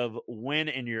definitive win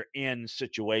and you're in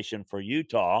situation for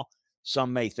Utah.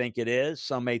 Some may think it is,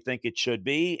 some may think it should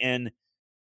be, and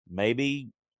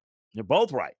maybe you're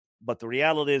both right. But the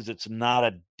reality is it's not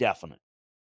a definite.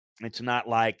 It's not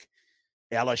like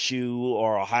LSU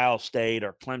or Ohio State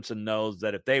or Clemson knows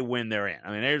that if they win, they're in.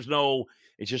 I mean,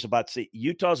 it's just about to see.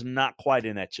 Utah's not quite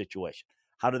in that situation.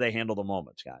 How do they handle the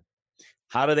moment, Scott?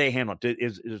 How do they handle it?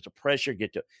 Is the pressure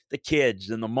get to the kids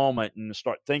in the moment and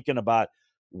start thinking about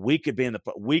we could be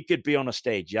on a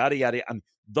stage, yada, yada. I mean,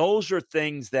 those are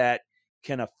things that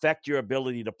can affect your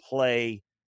ability to play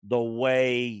the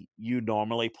way you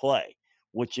normally play,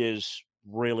 which is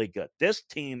really good. This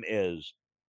team is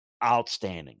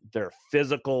outstanding. They're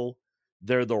physical.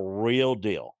 They're the real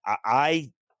deal.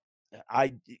 I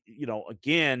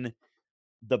again,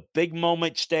 the big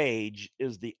moment stage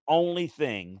is the only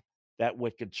thing that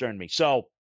would concern me. So,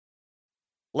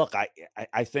 look,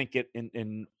 I think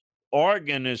in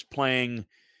Oregon is playing.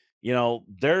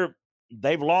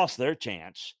 They've lost their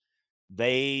chance.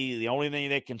 The only thing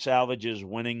they can salvage is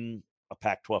winning a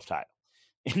Pac-12 title,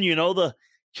 and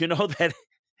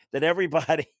that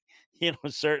everybody,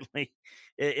 certainly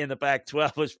in the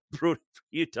Pac-12 was rooting for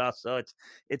Utah. So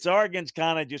it's Oregon's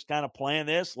kind of playing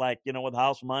this like, with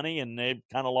house money, and they've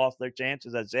kind of lost their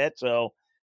chances. That's it. So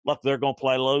look, they're going to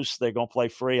play loose. They're going to play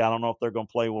free. I don't know if they're going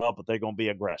to play well, but they're going to be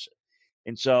aggressive.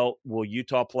 And so will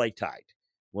Utah play tight?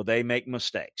 Will they make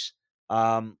mistakes?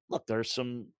 Look, there's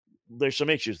some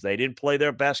issues. They didn't play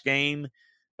their best game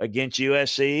against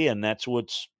USC, and that's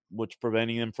what's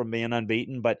preventing them from being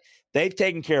unbeaten. But they've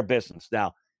taken care of business.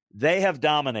 Now, they have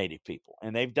dominated people,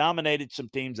 and they've dominated some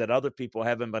teams that other people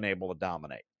haven't been able to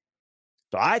dominate.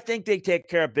 So I think they take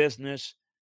care of business,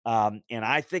 and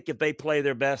I think if they play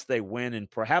their best, they win, and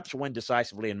perhaps win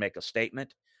decisively and make a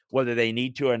statement. Whether they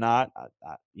need to or not,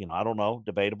 I don't know,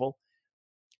 debatable.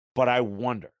 But I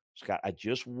wonder, Scott, I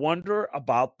just wonder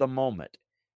about the moment.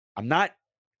 I'm not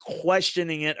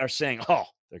questioning it or saying, oh,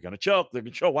 they're going to choke. They're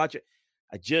going to choke. Watch it.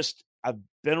 I've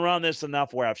been around this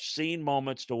enough where I've seen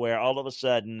moments to where all of a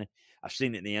sudden I've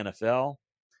seen it in the NFL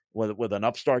with an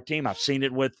upstart team. I've seen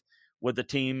it with the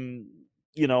team,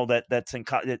 that's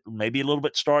maybe a little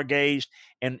bit stargazed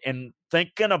and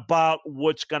thinking about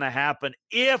what's going to happen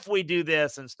if we do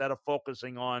this instead of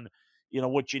focusing on,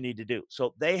 what you need to do.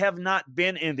 So they have not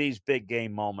been in these big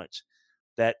game moments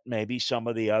that maybe some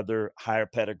of the other higher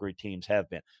pedigree teams have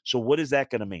been. So what is that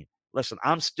going to mean? Listen,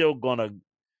 I'm still going to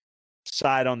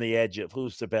side on the edge of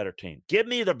who's the better team. Give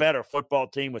me the better football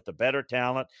team with the better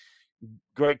talent,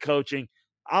 great coaching.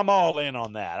 I'm all in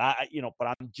on that. But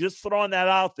I'm just throwing that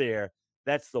out there.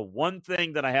 That's the one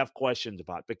thing that I have questions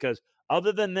about, because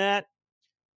other than that,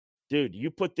 dude,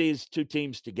 you put these two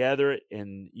teams together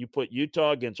and you put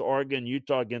Utah against Oregon,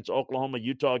 Utah against Oklahoma,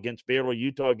 Utah against Baylor,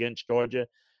 Utah against Georgia,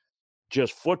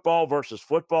 just football versus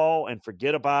football, and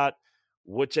forget about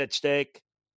what's at stake.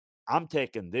 I'm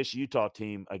taking this Utah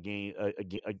team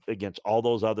against all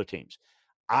those other teams.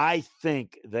 I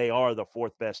think they are the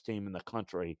fourth best team in the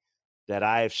country that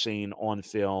I have seen on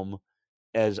film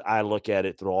as I look at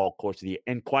it through all course of the year.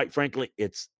 And quite frankly,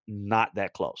 it's not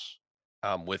that close.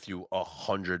 I'm with you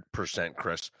 100%,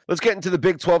 Chris. Let's get into the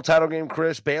Big 12 title game,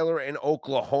 Chris. Baylor and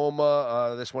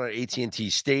Oklahoma. This one at AT&T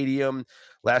Stadium.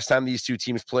 Last time these two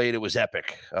teams played, it was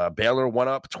epic. Baylor went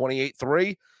up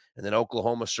 28-3, and then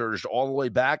Oklahoma surged all the way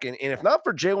back. And if not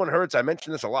for Jalen Hurts, I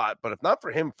mentioned this a lot, but if not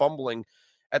for him fumbling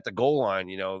at the goal line,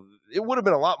 it would have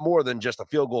been a lot more than just a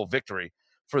field goal victory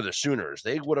for the Sooners.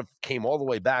 They would have came all the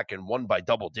way back and won by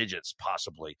double digits,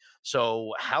 possibly.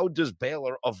 So how does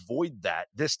Baylor avoid that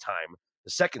this time, the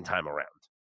second time around?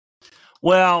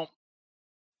 Well,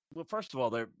 first of all,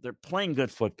 they're playing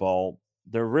good football.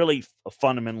 They're really a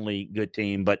fundamentally good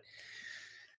team. But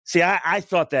see, I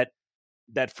thought that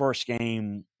first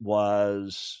game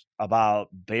was about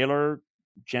Baylor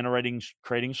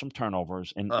creating some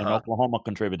turnovers, and Uh-huh. Oklahoma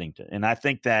contributing to. And I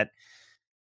think that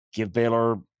give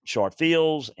Baylor short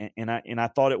fields, and I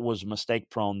thought it was mistake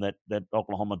prone that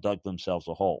Oklahoma dug themselves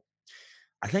a hole.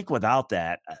 I think without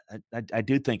that, I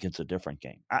do think it's a different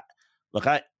game. I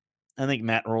think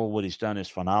Matt Rhule, what he's done is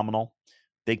phenomenal,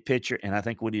 big picture, and I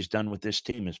think what he's done with this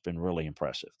team has been really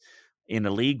impressive. In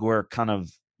a league where kind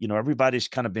of everybody's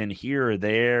kind of been here or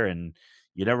there, and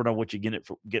you never know what you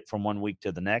get from one week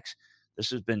to the next. This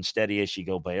has been steady as she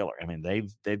go Baylor. I mean,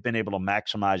 they've been able to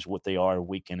maximize what they are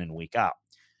week in and week out.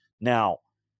 Now,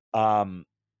 um,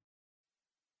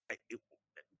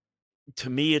 to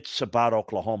me, it's about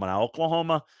Oklahoma. Now,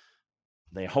 Oklahoma,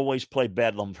 they always play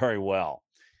Bedlam very well.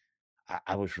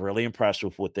 I was really impressed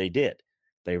with what they did.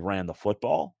 They ran the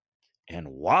football, and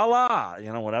voila,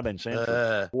 what I've been saying for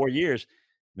Uh, 4 years,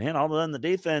 man, all of a sudden the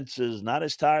defense is not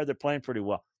as tired. They're playing pretty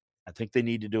well. I think they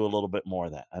need to do a little bit more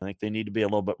of that. I think they need to be a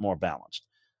little bit more balanced.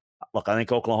 Look, I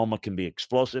think Oklahoma can be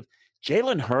explosive.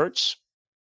 Jalen Hurts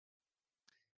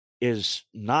is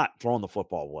not throwing the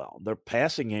football well. Their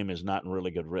passing game is not in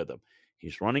really good rhythm.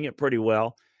 He's running it pretty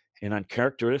well, and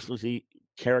uncharacteristically,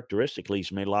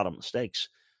 he's made a lot of mistakes,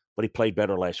 but he played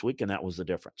better last week, and that was the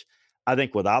difference. I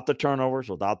think without the turnovers,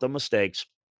 without the mistakes,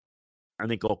 I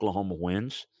think Oklahoma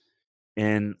wins,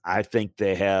 and I think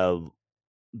they have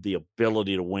the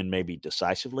ability to win maybe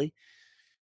decisively.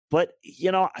 But,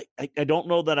 I don't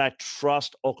know that I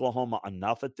trust Oklahoma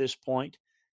enough at this point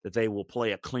that they will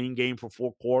play a clean game for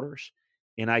 4 quarters.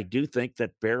 And I do think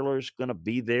that Baylor's going to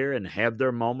be there and have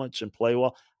their moments and play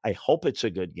well. I hope it's a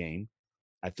good game.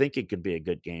 I think it could be a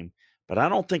good game, but I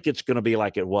don't think it's going to be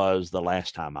like it was the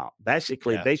last time out.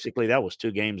 Basically, yeah. that was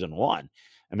 2 games in one.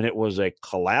 I mean, it was a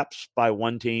collapse by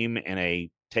one team and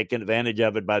a taking advantage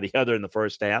of it by the other in the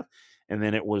first half, and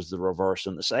then it was the reverse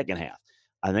in the second half.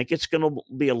 I think it's going to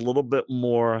be a little bit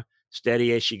more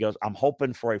steady as she goes. I'm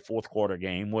hoping for a fourth quarter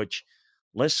game, which,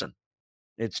 listen,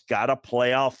 it's got a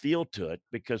playoff feel to it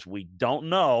because we don't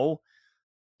know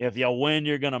if you win,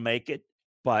 you're going to make it.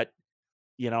 But,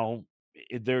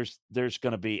 there's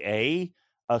going to be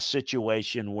a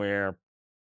situation where,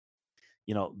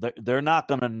 they're not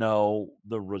going to know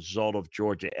the result of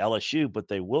Georgia LSU, but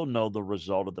they will know the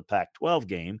result of the Pac-12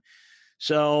 game.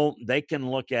 So they can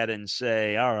look at it and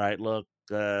say, all right, look,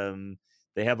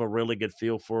 they have a really good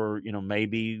feel for,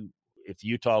 maybe if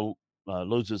Utah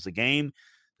loses the game,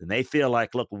 then they feel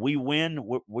like, look, we win,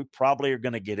 we probably are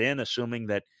going to get in, assuming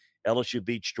that LSU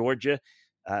beats Georgia.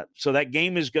 So that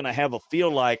game is going to have a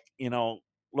feel like,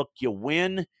 look, you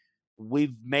win.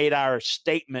 We've made our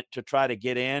statement to try to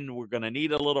get in. We're going to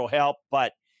need a little help.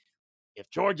 But if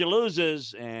Georgia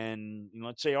loses and,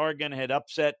 let's say Oregon had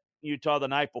upset Utah the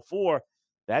night before,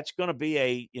 that's going to be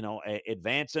a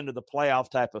advance into the playoff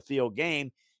type of field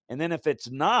game. And then if it's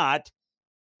not,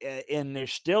 and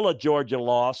there's still a Georgia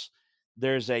loss,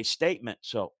 there's a statement.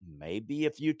 So maybe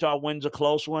if Utah wins a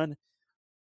close one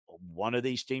of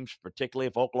these teams, particularly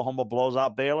if Oklahoma blows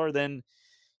out Baylor, then,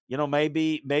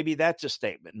 maybe that's a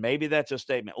statement. Maybe that's a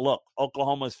statement. Look,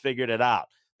 Oklahoma's figured it out.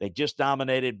 They just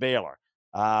dominated Baylor.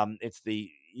 It's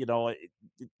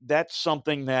that's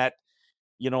something that,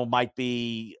 might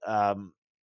be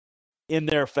in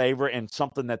their favor and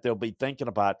something that they'll be thinking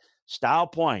about. Style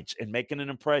points and making an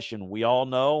impression, we all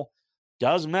know,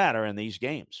 does matter in these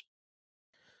games.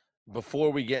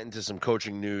 Before we get into some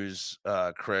coaching news,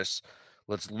 Chris,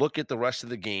 let's look at the rest of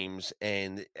the games,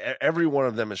 and every one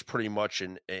of them is pretty much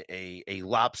a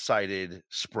lopsided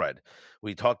spread.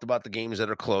 We talked about the games that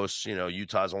are close.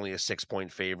 Utah's only a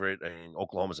 6-point favorite, and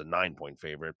Oklahoma's a 9-point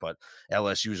favorite, but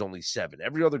LSU is only 7.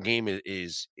 Every other game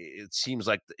is it seems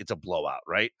like it's a blowout,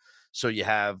 right? So you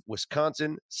have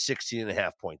Wisconsin,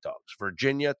 16.5-point dogs.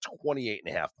 Virginia,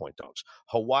 28.5-point dogs.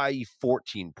 Hawaii,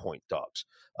 14-point dogs.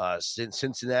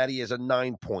 Cincinnati is a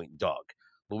 9-point dog.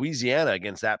 Louisiana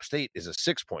against App State is a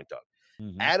 6-point dog.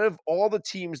 Mm-hmm. Out of all the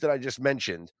teams that I just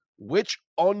mentioned, which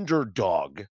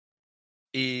underdog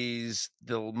is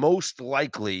the most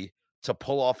likely to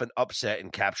pull off an upset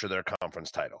and capture their conference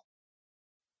title?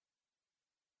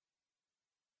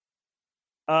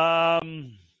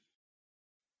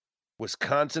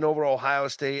 Wisconsin over Ohio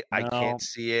State, I can't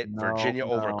see it. Virginia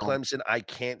over Clemson, I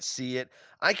can't see it.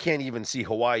 I can't even see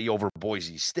Hawaii over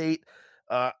Boise State.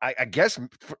 I guess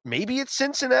maybe it's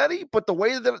Cincinnati, but the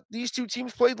way that these two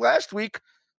teams played last week,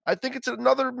 I think it's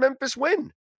another Memphis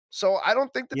win. So I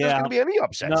don't think that there's going to be any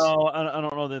upsets. No, I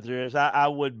don't know that there is. I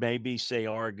would maybe say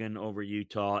Oregon over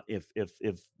Utah if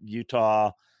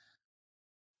Utah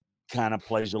kind of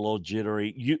plays a little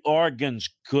jittery. Oregon's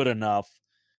good enough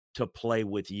to play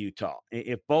with Utah.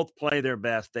 If both play their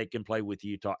best, they can play with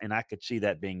Utah, and I could see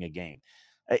that being a game.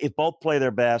 if both play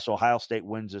their best, Ohio State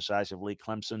wins decisively,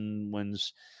 Clemson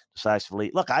wins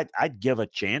decisively. Look, I'd give a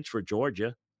chance for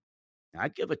Georgia.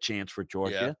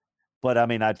 Yeah. But I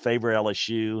mean, I'd favor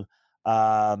LSU.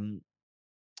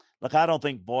 Look, I don't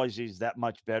think Boise's that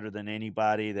much better than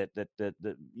anybody that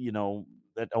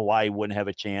Hawaii wouldn't have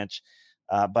a chance.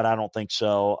 But I don't think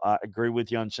so. I agree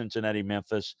with you on Cincinnati,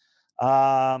 Memphis.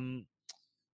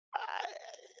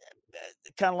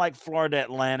 Kind of like Florida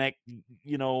Atlantic,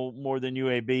 more than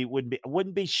UAB.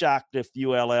 Wouldn't be shocked if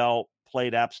ULL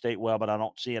played App State well, but I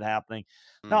don't see it happening.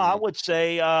 No, I would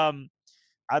say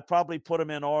I'd probably put them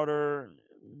in order.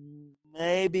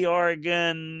 Maybe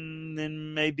Oregon,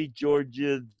 then maybe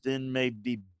Georgia, then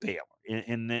maybe Baylor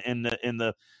in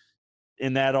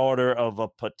that order of a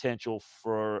potential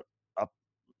for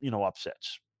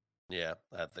upsets. Yeah,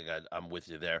 I think I'm with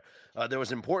you there. There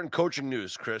was important coaching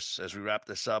news, Chris, as we wrap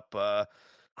this up.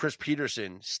 Chris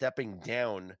Petersen stepping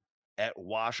down at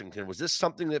Washington. Was this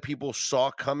something that people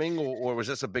saw coming, or was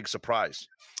this a big surprise?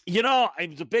 It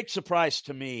was a big surprise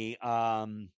to me.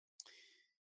 I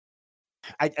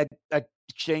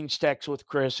exchanged texts with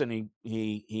Chris, and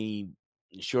he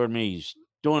assured me he's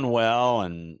doing well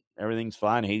and everything's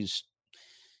fine. He's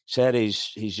said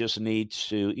he's just needs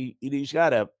to. He's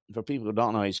got for people who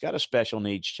don't know, he's got a special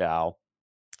needs child.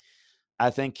 I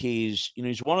think he's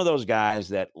one of those guys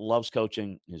that loves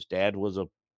coaching. His dad was a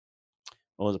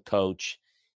coach,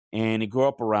 and he grew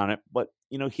up around it. But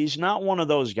he's not one of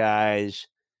those guys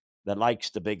that likes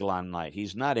the big limelight.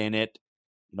 He's not in it.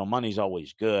 Money's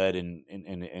always good, and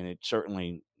it's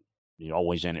certainly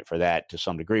always in it for that to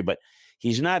some degree. But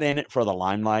he's not in it for the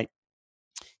limelight.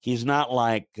 He's not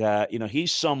like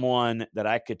he's someone that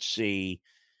I could see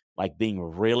like being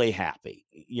really happy.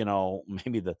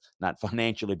 Maybe not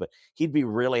financially, but he'd be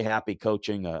really happy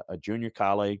coaching a junior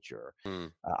college or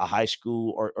a high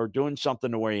school or doing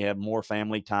something to where you have more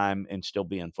family time and still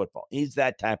be in football. He's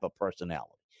that type of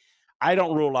personality. I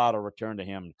don't rule out a return to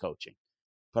him coaching,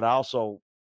 but I also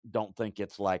don't think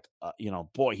it's like,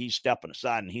 boy, he's stepping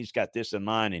aside and he's got this in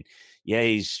mind. And yeah,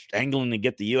 he's angling to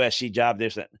get the USC job.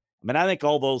 I mean, I think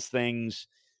all those things,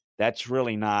 that's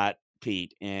really not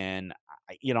Pete. And,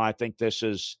 I think this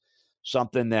is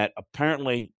something that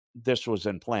apparently this was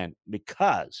in plan,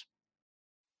 because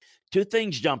two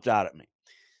things jumped out at me.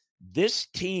 This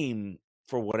team,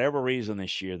 for whatever reason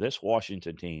this year, this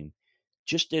Washington team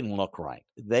just didn't look right.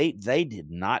 They did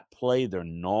not play their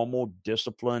normal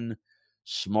discipline,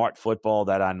 smart football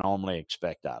that I normally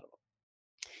expect out of them.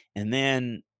 And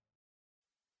then,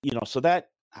 so that,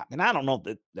 and I don't know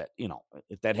that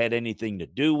if that had anything to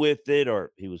do with it,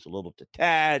 or he was a little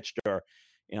detached, or,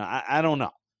 I don't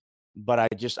know. But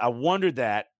I wondered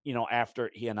that, after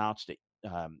he announced it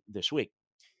this week.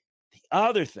 The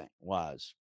other thing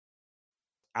was,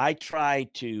 I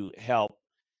tried to help.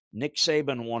 Nick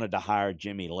Saban wanted to hire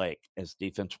Jimmy Lake as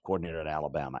defensive coordinator at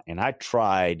Alabama, and I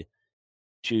tried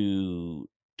to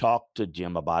talk to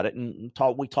Jim about it, and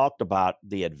we talked about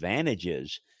the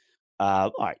advantages.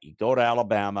 All right, you go to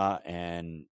Alabama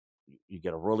and you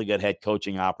get a really good head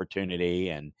coaching opportunity,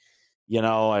 and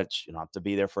it's you don't have to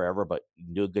be there forever, but you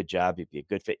can do a good job. You'd be a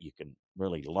good fit. You can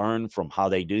really learn from how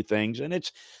they do things, and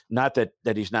it's not that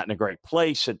he's not in a great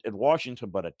place at Washington,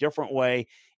 but a different way,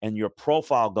 and your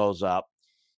profile goes up.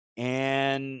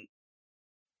 And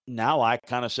now I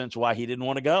kind of sense why he didn't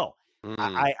want to go.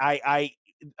 I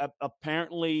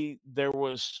apparently there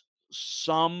was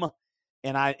some,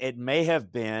 and it may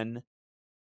have been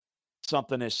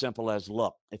something as simple as,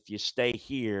 look, if you stay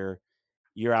here,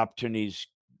 your opportunities.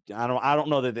 I don't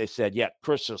know that they said, yeah,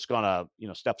 Chris is gonna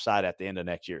step aside at the end of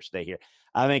next year, stay here.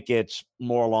 I think it's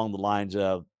more along the lines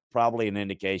of probably an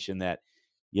indication that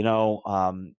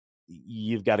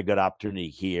you've got a good opportunity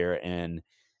here, and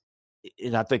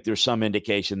I think there's some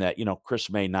indication that Chris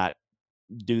may not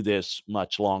do this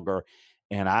much longer.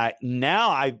 And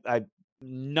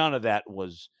none of that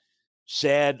was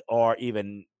said or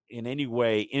even in any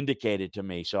way indicated to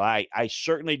me. So I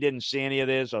certainly didn't see any of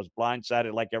this. I was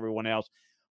blindsided like everyone else.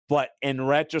 But in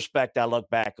retrospect, I look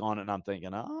back on it and I'm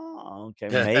thinking, oh, okay,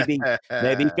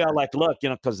 maybe he felt like, look,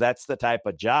 because that's the type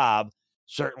of job.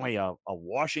 Certainly a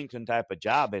Washington type of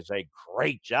job is a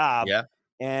great job. Yeah.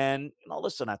 And,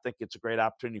 listen, I think it's a great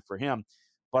opportunity for him.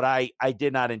 But I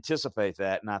did not anticipate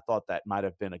that, and I thought that might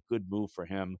have been a good move for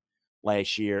him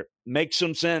last year. Makes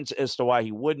some sense as to why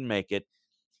he wouldn't make it.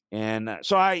 And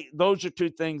so those are two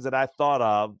things that I thought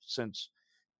of since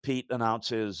Pete announced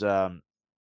his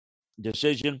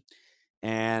decision,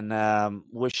 and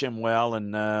wish him well.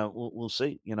 And we'll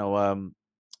see.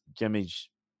 Jimmy's,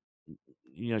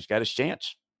 he's got his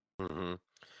chance. Mm-hmm.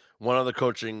 One other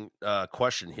coaching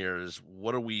question here is,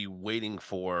 what are we waiting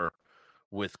for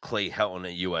with Clay Helton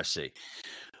at USC?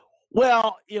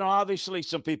 Well, obviously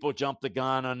some people jump the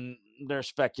gun on their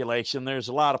speculation. There's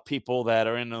a lot of people that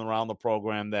are in and around the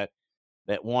program that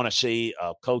want to see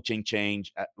a coaching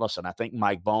change. Listen, I think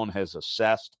Mike Bohn has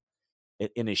assessed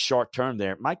in his short term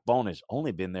there. Mike Bohn has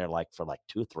only been there for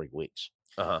 2 or 3 weeks.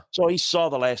 Uh-huh. So he saw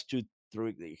the last 2,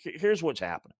 3. Here's what's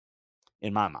happening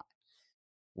in my mind.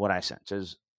 What I sense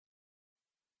is,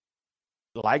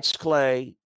 likes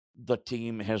Clay, the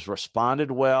team has responded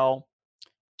well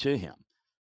to him.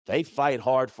 They fight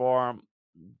hard for him.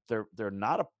 They're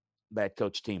not a bad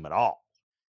coach team at all.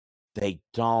 They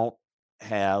don't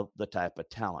have the type of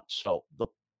talent. So the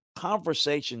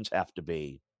conversations have to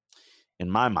be, in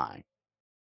my mind,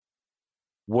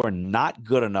 we're not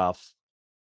good enough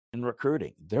in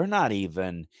recruiting. They're not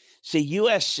even – see,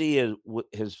 USC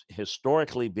has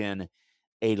historically been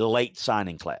a late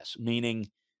signing class, meaning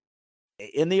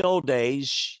in the old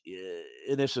days,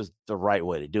 and this is the right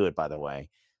way to do it, by the way,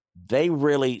 they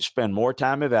really spend more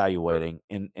time evaluating,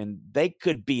 and they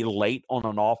could be late on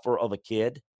an offer of a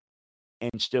kid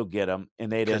and still get them,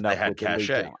 and they'd end up with elite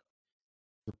talent.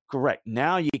 Correct.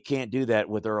 Now you can't do that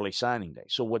with early signing day.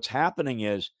 So what's happening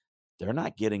is they're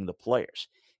not getting the players,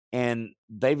 and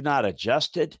they've not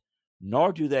adjusted,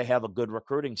 nor do they have a good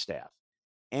recruiting staff.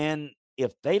 And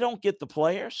if they don't get the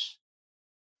players,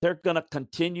 they're going to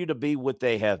continue to be what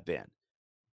they have been,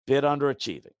 bit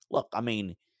underachieving. Look, I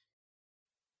mean,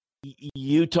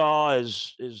 Utah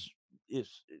is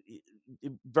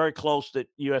very close that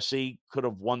USC could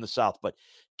have won the South, but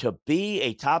to be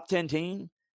a top 10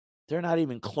 team, they're not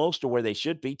even close to where they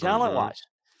should be talent-wise.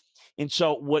 Mm-hmm. And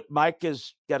so what Mike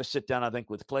has got to sit down, I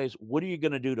think, with Clay is, what are you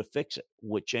going to do to fix it?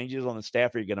 What changes on the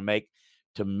staff are you going to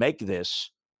make this?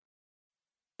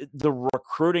 The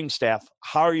recruiting staff,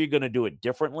 how are you going to do it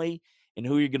differently? And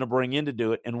who are you going to bring in to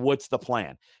do it? And what's the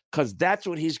plan? Because that's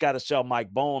what he's got to sell Mike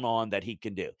Bohn on that he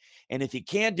can do. And if he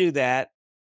can't do that,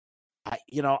 I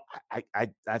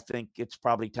think it's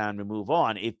probably time to move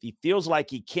on. If he feels like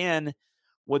he can,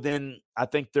 well, then I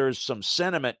think there's some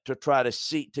sentiment to try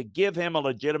to give him a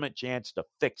legitimate chance to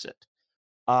fix it.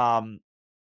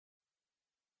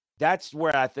 That's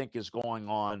where I think is going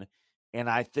on, and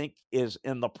I think is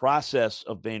in the process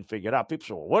of being figured out. People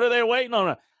say, well, what are they waiting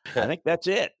on? I think that's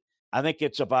it. I think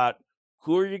it's about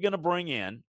who are you going to bring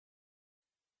in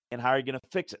and how are you going to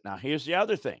fix it. Now, here's the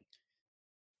other thing.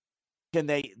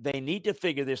 They need to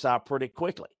figure this out pretty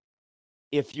quickly.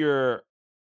 If you're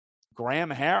Graham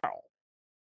Harrell,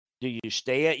 do you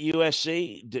stay at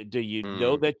USC? Do you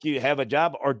know that you have a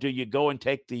job, or do you go and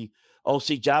take the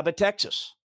OC job at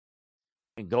Texas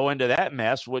and go into that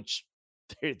mess? Which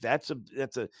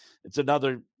it's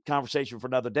another conversation for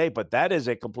another day. But that is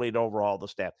a complete overhaul of the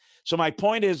staff. So my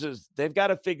point is they've got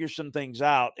to figure some things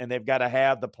out, and they've got to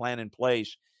have the plan in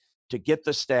place to get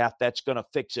the staff that's going to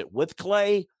fix it with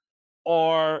Clay.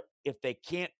 Or if they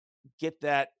can't get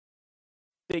that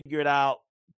figured out,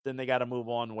 then they got to move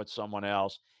on with someone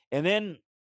else. And then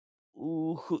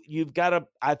you've got to,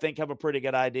 I think, have a pretty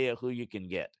good idea who you can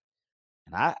get.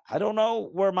 And I don't know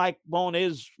where Mike Bohn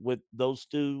is with those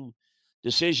two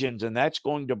decisions, and that's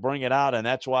going to bring it out. And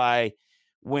that's why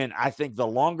when I think the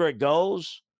longer it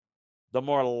goes, the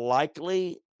more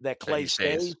likely that Clay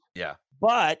stays. Yeah.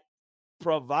 But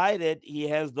provided he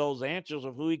has those answers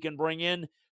of who he can bring in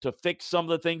to fix some of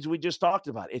the things we just talked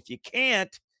about. If you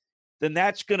can't, then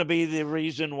that's going to be the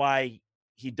reason why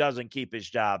he doesn't keep his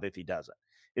job if he doesn't.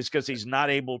 It's because he's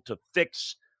not able to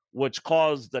fix what's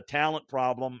caused the talent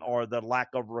problem or the lack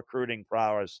of recruiting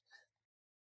prowess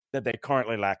that they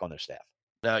currently lack on their staff.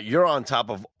 Now, you're on top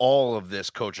of all of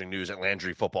this coaching news at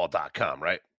LandryFootball.com,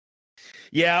 right?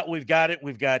 Yeah, we've got it.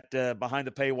 We've got behind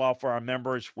the paywall for our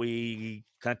members. We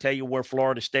can tell you where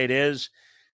Florida State is,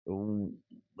 who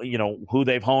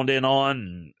they've honed in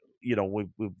on.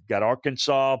 We've got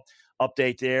Arkansas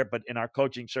update there, but in our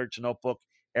coaching search notebook,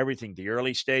 everything, the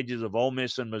early stages of Ole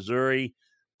Miss and Missouri,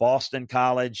 Boston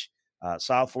College,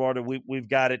 South Florida, we've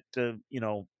got it,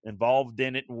 involved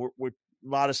in it. And we're a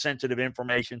lot of sensitive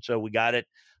information, so we got it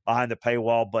behind the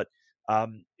paywall. But,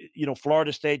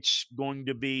 Florida State's going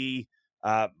to be,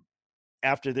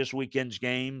 after this weekend's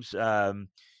games, hint,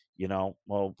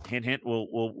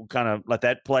 we'll kind of let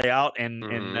that play out.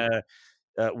 And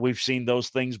we've seen those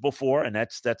things before, and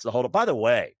that's the whole. By the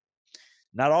way,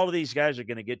 not all of these guys are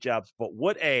going to get jobs, but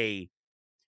what a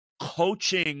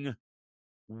coaching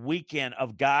weekend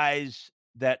of guys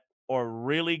that are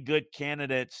really good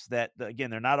candidates that, again,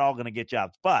 they're not all going to get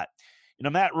jobs. But,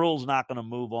 Matt Rule's not going to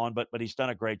move on, but he's done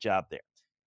a great job there.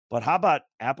 But how about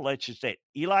Appalachian State?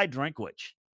 Eli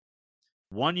Drinkwitz.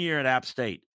 1 year at App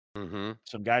State. Mm-hmm.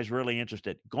 Some guys really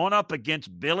interested. Going up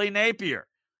against Billy Napier.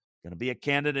 Going to be a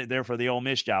candidate there for the Ole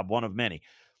Miss job, one of many.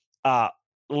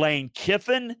 Lane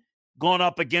Kiffin going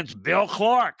up against Bill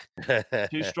Clark.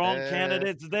 2 strong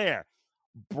candidates there.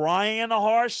 Brian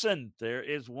Harsin. There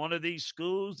is one of these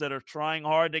schools that are trying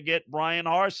hard to get Brian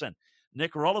Harsin.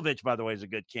 Nick Rolovich, by the way, is a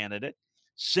good candidate.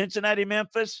 Cincinnati,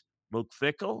 Memphis, Luke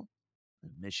Fickell.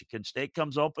 Michigan State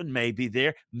comes open, maybe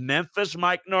there. Memphis,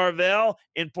 Mike Norvell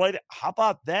in play. How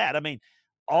about that? I mean,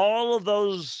 all of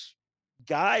those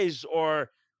guys,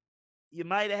 or you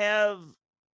might have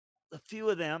a few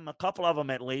of them, a couple of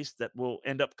them at least, that will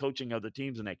end up coaching other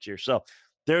teams next year. So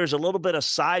there's a little bit of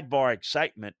sidebar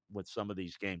excitement with some of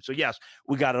these games. So, yes,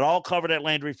 we got it all covered at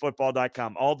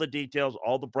LandryFootball.com. All the details,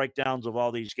 all the breakdowns of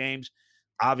all these games.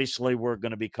 Obviously, we're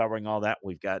going to be covering all that.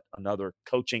 We've got another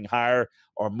coaching hire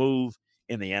or move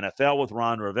in the NFL with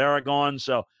Ron Rivera gone.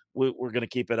 So we're going to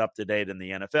keep it up to date in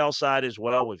the NFL side as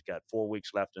well. We've got 4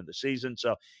 weeks left in the season.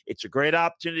 So it's a great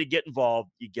opportunity to get involved.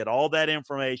 You get all that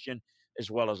information as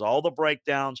well as all the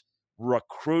breakdowns,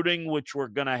 recruiting, which we're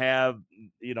going to have,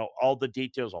 all the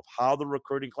details of how the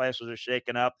recruiting classes are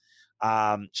shaken out.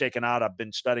 I've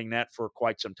been studying that for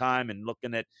quite some time and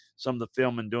looking at some of the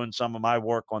film and doing some of my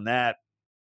work on that.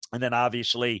 And then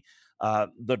obviously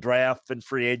the draft and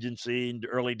free agency and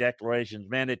early declarations,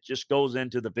 man, it just goes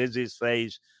into the busiest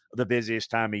phase of the busiest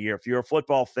time of year. If you're a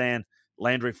football fan,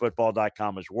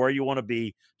 LandryFootball.com is where you want to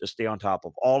be to stay on top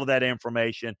of all of that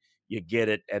information. You get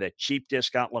it at a cheap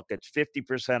discount. Look, it's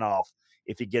 50% off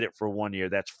if you get it for 1 year.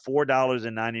 That's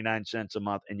 $4.99 a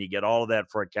month, and you get all of that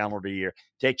for a calendar year.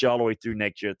 Takes you all the way through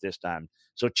next year at this time.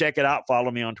 So check it out.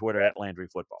 Follow me on Twitter at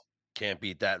LandryFootball. Can't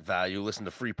beat that value. Listen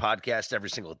to free podcasts every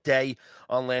single day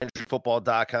on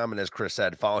LandryFootball.com. And as Chris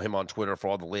said, follow him on Twitter for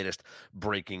all the latest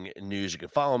breaking news. You can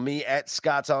follow me at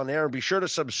Scott's On Air. And be sure to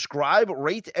subscribe,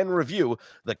 rate, and review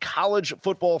the College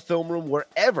Football Film Room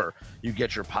wherever you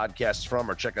get your podcasts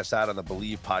from, or check us out on the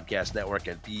Believe Podcast Network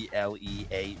at BLEAV.com.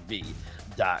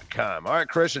 All right,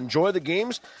 Chris, enjoy the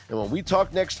games. And when we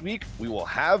talk next week, we will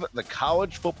have the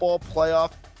college football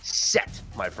playoff set,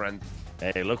 my friend.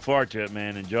 Hey, look forward to it,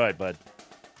 man. Enjoy it, bud.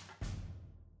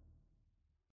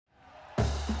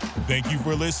 Thank you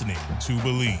for listening to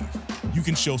Believe. You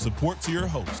can show support to your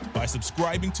host by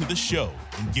subscribing to the show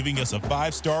and giving us a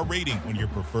 5-star rating on your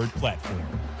preferred platform.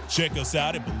 Check us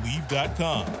out at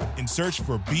Believe.com and search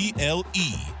for BLEAV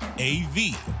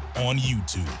on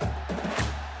YouTube.